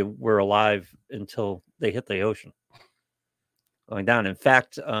many were alive until they hit the ocean, going down. In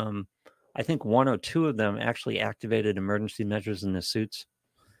fact, I think 1 or 2 of them actually activated emergency measures in their suits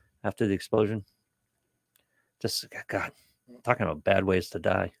after the explosion. Just God, talking about bad ways to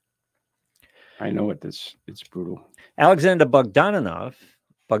die. I know it. It's brutal. Alexander Bogdanov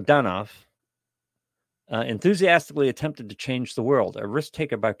enthusiastically attempted to change the world. A risk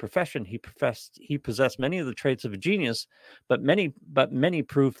taker by profession, he possessed many of the traits of a genius, but many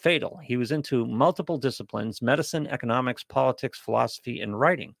proved fatal. He was into multiple disciplines: medicine, economics, politics, philosophy, and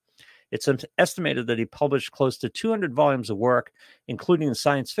writing. It's estimated that he published close to 200 volumes of work, including the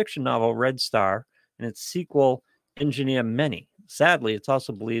science fiction novel Red Star and its sequel Engineer Many. Sadly, it's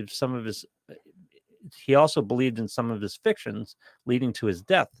also believed he also believed in some of his fictions, leading to his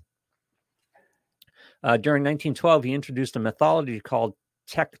death. During 1912, he introduced a methodology called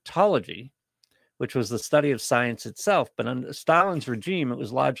techtology, which was the study of science itself. But under Stalin's regime, it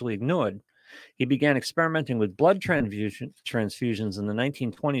was largely ignored. He began experimenting with blood transfusions in the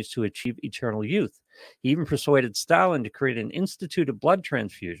 1920s to achieve eternal youth. He even persuaded Stalin to create an institute of blood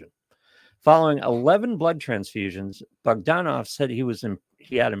transfusion. Following 11 blood transfusions, Bogdanov said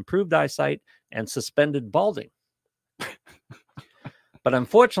he had improved eyesight and suspended balding. But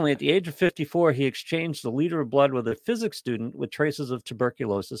unfortunately, at the age of 54, he exchanged the liter of blood with a physics student with traces of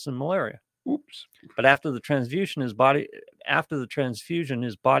tuberculosis and malaria. Oops. But after the transfusion, his body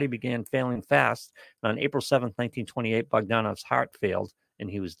began failing fast. And on April 7th, 1928, Bogdanov's heart failed and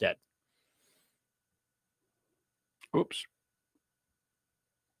he was dead. Oops.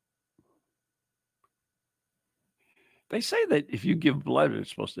 They say that if you give blood, it's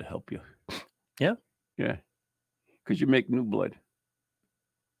supposed to help you. Yeah. Yeah. Because you make new blood.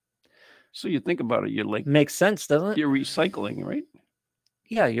 So you think about it, you're like... Makes sense, doesn't it? You're recycling, right?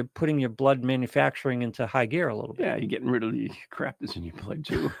 Yeah, you're putting your blood manufacturing into high gear a little bit. Yeah, you're getting rid of the crap that's in your blood,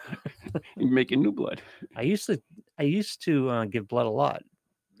 too. You're making new blood. I used to give blood a lot.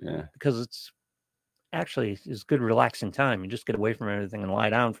 Yeah. Because it's good relaxing time. You just get away from everything and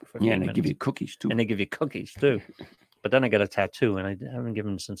lie down for 15 minutes. Yeah, and they give you cookies, too. And they give you cookies, too. But then I got a tattoo, and I haven't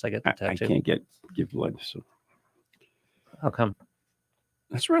given since I got the tattoo. I can't give blood, so... How come?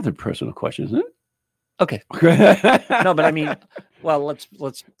 That's a rather personal question, isn't it? Okay. No, but I mean, well,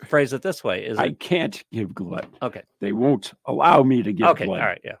 let's phrase it this way: I can't give blood. Okay. They won't allow me to give blood. Okay. All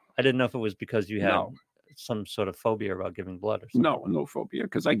right. Yeah. I didn't know if it was because you had some sort of phobia about giving blood or something. No phobia,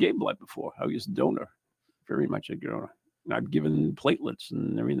 because I gave blood before. I was a donor, very much a donor. And I've given platelets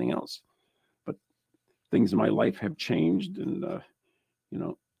and everything else, but things in my life have changed, and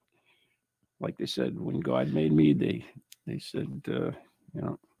like they said, when God made me, they said.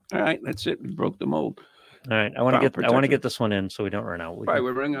 All right, that's it. We broke the mold. All right, I want to get this one in so we don't run out.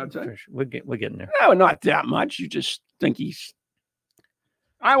 We're running out of time. We're getting there. No, not that much. You just think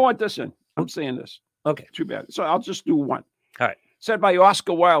I want this in. I'm saying this. Okay. Too bad. So I'll just do one. All right. Said by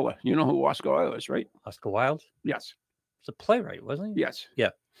Oscar Wilde. You know who Oscar Wilde is, right? Oscar Wilde? Yes. It's a playwright, wasn't he? Yes.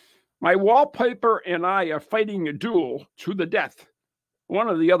 Yeah. My wallpaper and I are fighting a duel to the death. One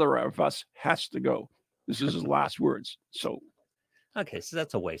or the other of us has to go. This is his last words. So. Okay, so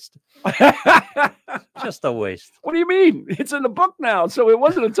that's a waste. Just a waste. What do you mean? It's in the book now, so it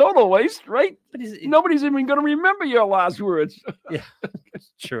wasn't a total waste, right? But nobody's even going to remember your last words. Yeah,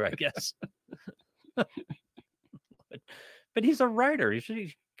 sure, I guess. But he's a writer.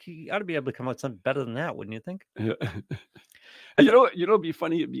 He ought to be able to come up with something better than that, wouldn't you think? Yeah. It'd be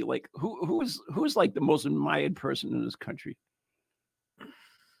funny. It'd be like who's like the most admired person in this country?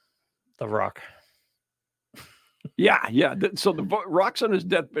 The Rock. Yeah. So the Rock's on his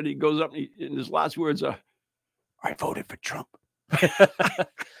deathbed. He goes up and his last words are, "I voted for Trump."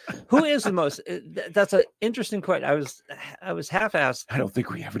 Who is the most? That's an interesting question. I was half-assed. I don't think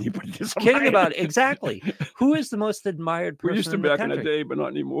we have anybody this kidding about it. Exactly. Who is the most admired person? We used to in back the in the day, but not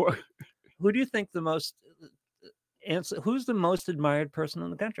anymore. Who do you think the most? Who's the most admired person in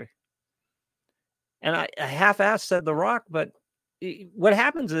the country? And I half-assed said The Rock, but what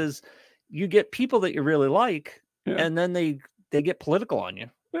happens is you get people that you really like. Yeah. And then they get political on you.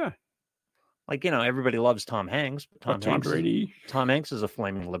 Yeah. Like, everybody loves Tom Hanks. But Tom Brady. Tom Hanks is a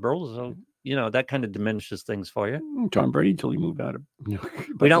flaming liberal. So, that kind of diminishes things for you. Tom Brady until he moved out of...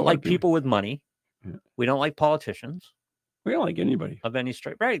 We don't like people with money. Yeah. We don't like politicians. We don't like anybody. Of any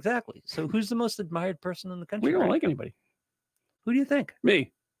stripe. Right, exactly. So who's the most admired person in the country? We don't like anybody. Who do you think?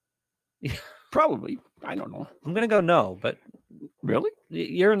 Me. Probably. I don't know. I'm going to go no, but... Really?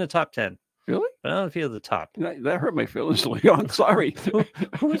 You're in the top 10. Really? But I don't feel the top. That hurt my feelings, Leon. Sorry.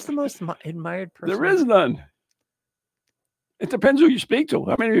 Who is the most admired person? There is none. It depends who you speak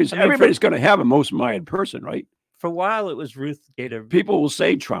to. Everybody's going to have a most admired person, right? For a while, it was Ruth Bader. People will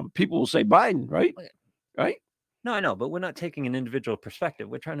say Trump. People will say Biden, right? Right? No, I know, but we're not taking an individual perspective.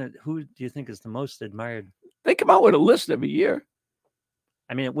 We're trying to. Who do you think is the most admired? They come out with a list every year.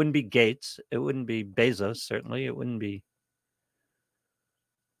 I mean, it wouldn't be Gates. It wouldn't be Bezos. Certainly, it wouldn't be.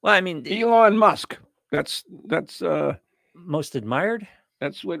 Well, I mean, Elon Musk. That's most admired.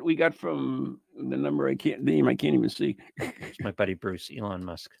 That's what we got from the number I can't even see. It's my buddy Bruce, Elon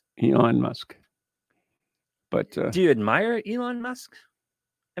Musk. Elon Musk. But do you admire Elon Musk?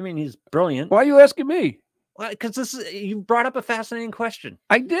 I mean, he's brilliant. Why are you asking me? Well, because you brought up a fascinating question.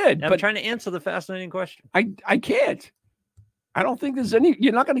 I did. I'm trying to answer the fascinating question. I can't. I don't think there's any.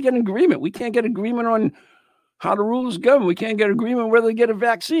 You're not going to get an agreement. We can't get agreement on how the rules govern. We can't get agreement whether to get a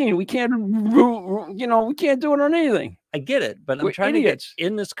vaccine. We can't, we can't do it on anything. I get it, but I'm trying to get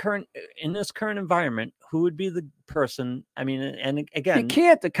in this current environment. Who would be the person? I mean, and again, you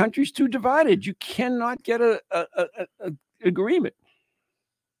can't. The country's too divided. You cannot get a agreement.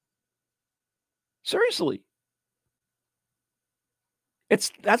 Seriously,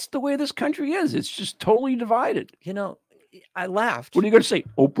 that's the way this country is. It's just totally divided. I laughed. What are you going to say,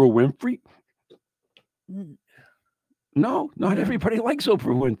 Oprah Winfrey? No, not everybody likes Oprah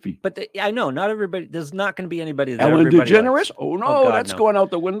Winfrey. But I know not everybody. There's not going to be anybody that Ellen everybody DeGeneres. Likes. Oh no, that's going out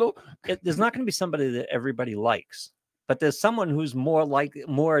the window. There's not going to be somebody that everybody likes, but there's someone who's more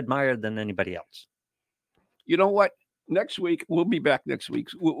admired than anybody else. You know what? Next week we'll be back. Next week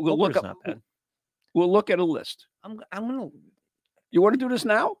we'll look up. We'll look at a list. I'm gonna. You want to do this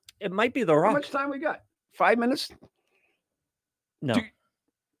now? It might be The Rock. How much time we got? 5 minutes? No.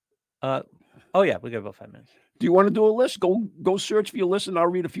 Oh yeah, we got about 5 minutes. Do you want to do a list? Go search for your list, and I'll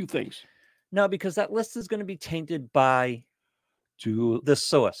read a few things. No, because that list is going to be tainted by the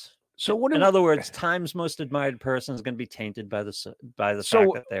source. So what? In other words, Time's most admired person is going to be tainted by the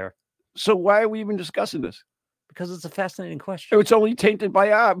fact that they're. So why are we even discussing this? Because it's a fascinating question. It's only tainted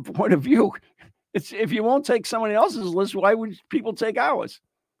by our point of view. It's if you won't take someone else's list, why would people take ours?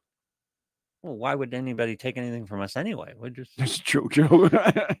 Well, why would anybody take anything from us anyway? That's true, Joe.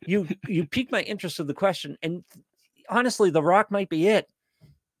 you piqued my interest of the question, and honestly, The Rock might be it.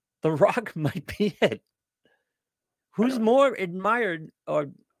 The Rock might be it. Who's more admired, or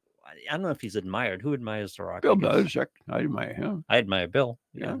I don't know if he's admired. Who admires The Rock? Bill Belichick. I admire him. I admire Bill.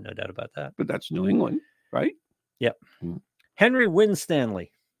 Yeah, no doubt about that. But that's New England, right? Yep. Henry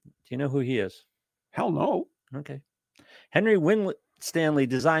Winstanley. Do you know who he is? Hell no. Okay. Henry Winstanley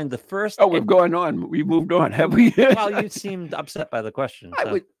designed the first. Oh, we've gone on. We moved on, have we? Well, you seemed upset by the question. I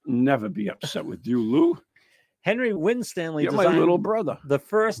would never be upset with you, Lou. Henry Winstanley designed my little brother. The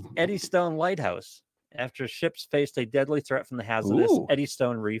first Eddystone Lighthouse after ships faced a deadly threat from the hazardous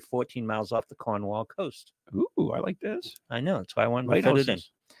Eddystone Reef 14 miles off the Cornwall coast. Ooh, I like this. I know. That's why I wanted to fit it in.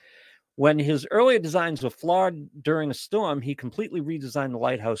 When his earlier designs were flawed during a storm, he completely redesigned the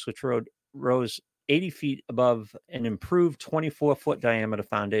lighthouse, which rose 80 feet above an improved 24-foot diameter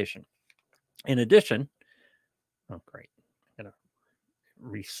foundation. In addition, oh, great. I got a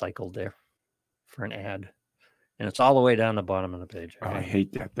recycled there for an ad. And it's all the way down the bottom of the page. Okay. I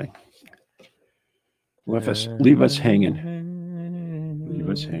hate that thing. Leave us hanging. Leave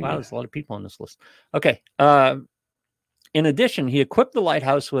us hanging. Wow, there's a lot of people on this list. Okay. In addition, he equipped the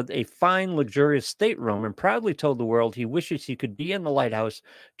lighthouse with a fine, luxurious stateroom and proudly told the world he wishes he could be in the lighthouse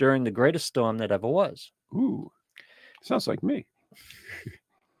during the greatest storm that ever was. Ooh, sounds like me.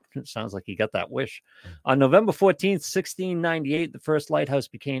 It sounds like he got that wish. On November 14th, 1698, the first lighthouse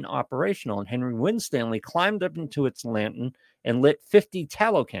became operational, and Henry Winstanley climbed up into its lantern and lit 50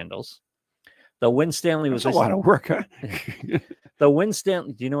 tallow candles. The Winstanley was a lot of work, huh? The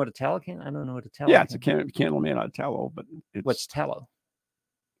Winstanley. Do you know what a tallow candle? I don't know what a tallow. Yeah, it's a candle made out of tallow, but what's tallow?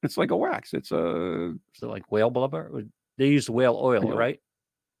 It's like a wax. Is it like whale blubber? They use whale oil, right?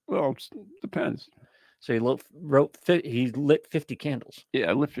 Well, it depends. So he lit 50 candles. Yeah,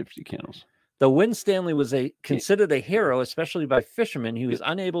 I lit 50 candles. The Winstanley was considered a hero, especially by fishermen. He was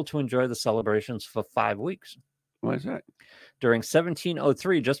unable to enjoy the celebrations for 5 weeks. Why is that? During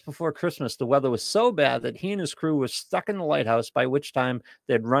 1703, just before Christmas, the weather was so bad that he and his crew were stuck in the lighthouse, by which time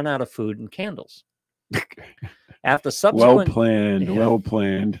they'd run out of food and candles. After subsequent well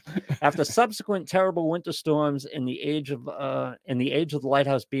planned. After subsequent terrible winter storms and the age of the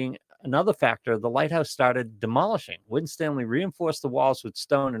lighthouse being another factor, the lighthouse started demolishing. Winstanley reinforced the walls with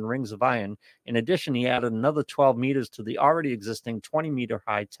stone and rings of iron. In addition, he added another 12 meters to the already existing 20-meter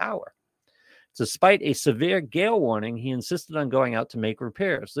high tower. Despite a severe gale warning, he insisted on going out to make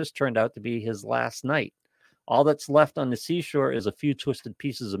repairs. This turned out to be his last night. All that's left on the seashore is a few twisted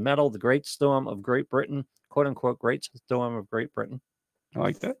pieces of metal. The Great Storm of Great Britain, quote unquote, Great Storm of Great Britain. I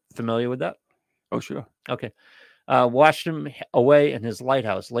like that. Familiar with that? Oh, sure. Okay. Washed him away in his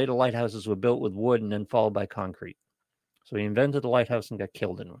lighthouse. Later lighthouses were built with wood and then followed by concrete. So he invented the lighthouse and got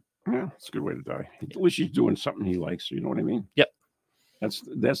killed in one. Yeah, that's a good way to die. At least he's doing something he likes. You know what I mean? Yep.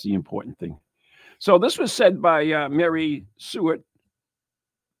 That's the important thing. So this was said by Mary Seward,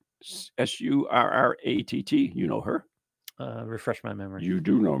 Surratt. You know her? Refresh my memory. You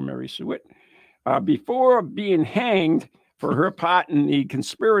do know Mary Surratt. Before being hanged for her part in the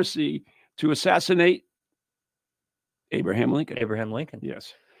conspiracy to assassinate Abraham Lincoln. Abraham Lincoln.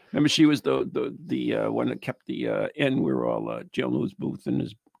 Yes. Remember, she was the one that kept the inn where all John Lewis Booth and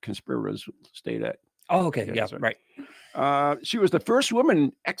his conspirators stayed at. Oh, okay. Yeah, right. She was the first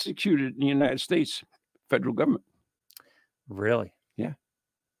woman executed in the United States federal government. Really? Yeah.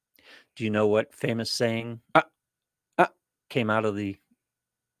 Do you know what famous saying came out of the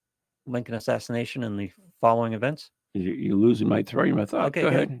Lincoln assassination and the following events? You're losing my train of thought. Okay, go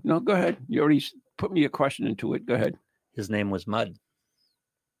ahead. No, go ahead. You already put me a question into it. Go ahead. His name was Mud.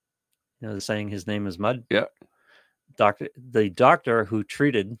 You know the saying, his name is Mud? Yeah. The doctor who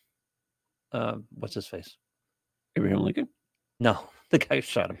treated, what's his face? Abraham Lincoln? No, the guy who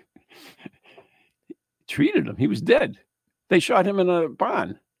shot him. Treated him. He was dead. They shot him in a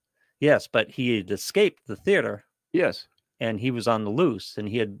barn. Yes, but he had escaped the theater. Yes. And he was on the loose, and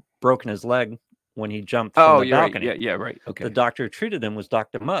he had broken his leg when he jumped from the balcony. Right. Yeah, right. Okay. The doctor who treated him was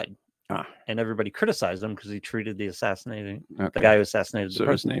Dr. Mudd. And everybody criticized him because he treated the guy who assassinated the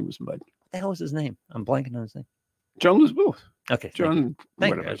person. His name was Mudd. What the hell was his name? I'm blanking on his name. John Lewis Booth. Okay. John.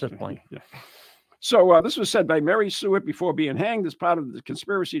 Thank you. I was just blanking. Yeah. So this was said by Mary Surratt before being hanged as part of the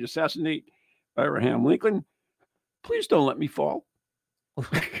conspiracy to assassinate Abraham Lincoln. Please don't let me fall.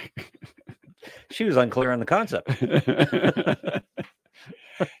 She was unclear on the concept.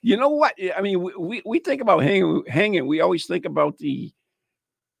 You know what? I mean, we think about hanging. We always think about the,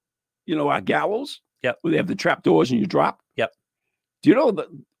 our gallows. Yep. Where they have the trap doors and you drop. Yep. Do you know that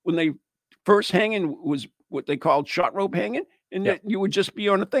when they first hanging was what they called short rope hanging? And that you would just be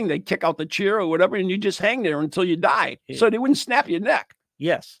on a thing. They'd kick out the chair or whatever, and you just hang there until you die. Yeah. So they wouldn't snap your neck.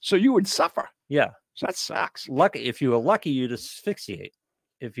 Yes. So you would suffer. Yeah. So that sucks. If you were lucky, you'd asphyxiate.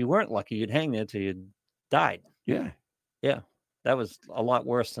 If you weren't lucky, you'd hang there till you died. Yeah. Yeah. That was a lot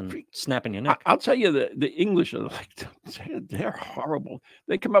worse than snapping your neck. I'll tell you, the English are like, they're horrible.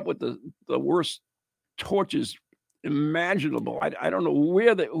 They come up with the worst tortures imaginable. I don't know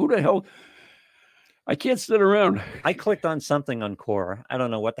who the hell. I can't sit around. I clicked on something on Quora. I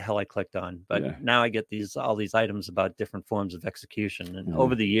don't know what the hell I clicked on, but now I get all these items about different forms of execution. And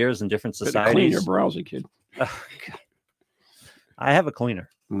over the years in different societies. Clean your browser, kid. I have a cleaner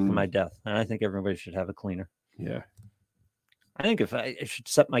for my death, and I think everybody should have a cleaner. Yeah. I think if I should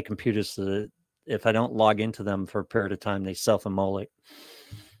set my computers so that if I don't log into them for a period of time, they self-immolate.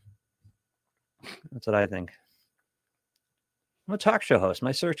 That's what I think. I'm a talk show host.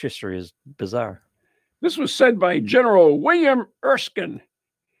 My search history is bizarre. This was said by General William Erskine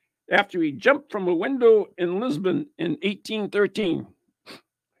after he jumped from a window in Lisbon in 1813.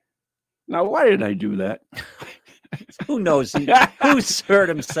 Now, why did I do that? Who knows? Who's heard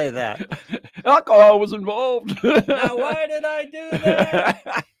him say that? Alcohol was involved. Now, why did I do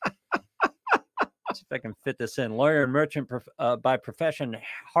that? Let's see if I can fit this in. Lawyer and merchant by profession,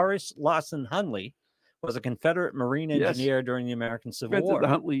 Horace Lawson Hundley was a Confederate Marine engineer during the American Civil War. The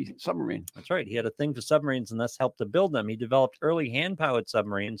Huntley submarine. That's right. He had a thing for submarines and thus helped to build them. He developed early hand-powered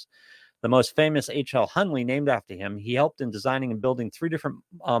submarines. The most famous H.L. Hundley, named after him. He helped in designing and building 3 different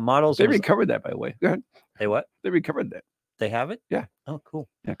models. They recovered that, by the way. Go ahead. They what? They recovered that. They have it? Yeah. Oh, cool.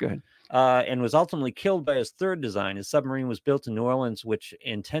 Yeah, go ahead. And was ultimately killed by his third design. His submarine was built in New Orleans, which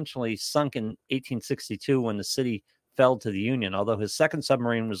intentionally sunk in 1862 when the city fell to the Union. Although his second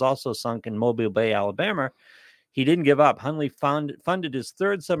submarine was also sunk in Mobile Bay, Alabama, he didn't give up. Hundley funded his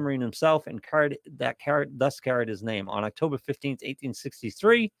third submarine himself and thus carried his name. On October 15th,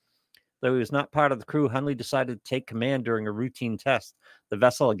 1863, though he was not part of the crew, Hundley decided to take command during a routine test. The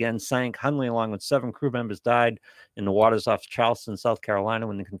vessel again sank. Hundley, along with 7 crew members, died in the waters off Charleston, South Carolina.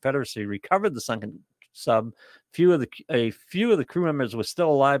 When the Confederacy recovered the sunken sub, a few of the crew members were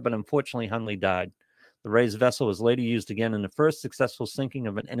still alive, but unfortunately Hundley died. The raised vessel was later used again in the first successful sinking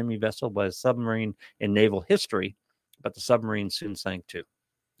of an enemy vessel by a submarine in naval history, but the submarine soon sank too.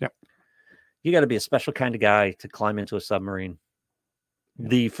 Yep. You got to be a special kind of guy to climb into a submarine.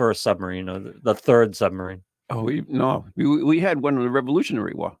 The first submarine, or the third submarine. Oh, we had one in the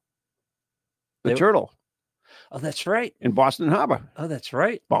Revolutionary War. The Turtle. Oh, that's right. In Boston Harbor. Oh, that's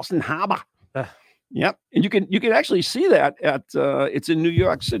right. Boston Harbor. Yep. And you can actually see that at it's in New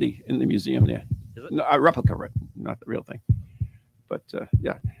York City in the museum there. Is it? No, a replica of it, not the real thing. But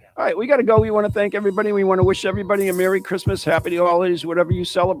yeah. All right, we got to go. We want to thank everybody. We want to wish everybody a Merry Christmas, Happy Holidays, whatever you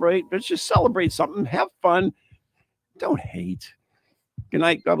celebrate. Let's just celebrate something. Have fun. Don't hate. Good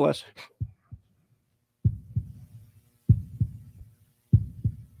night. God bless.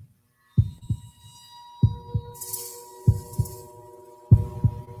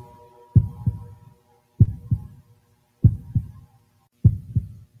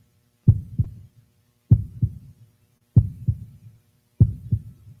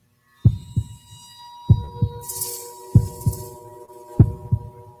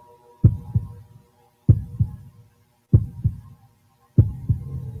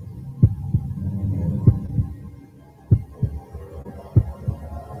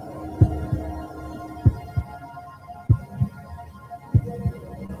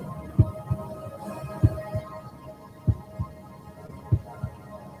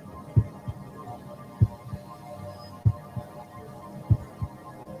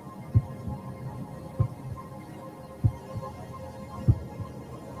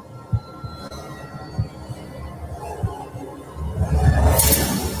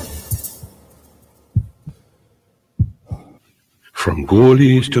 From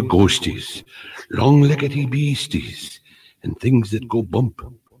ghoulies to ghosties, long-leggedy beasties, and things that go bump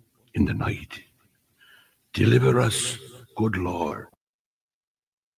in the night. Deliver us, good Lord,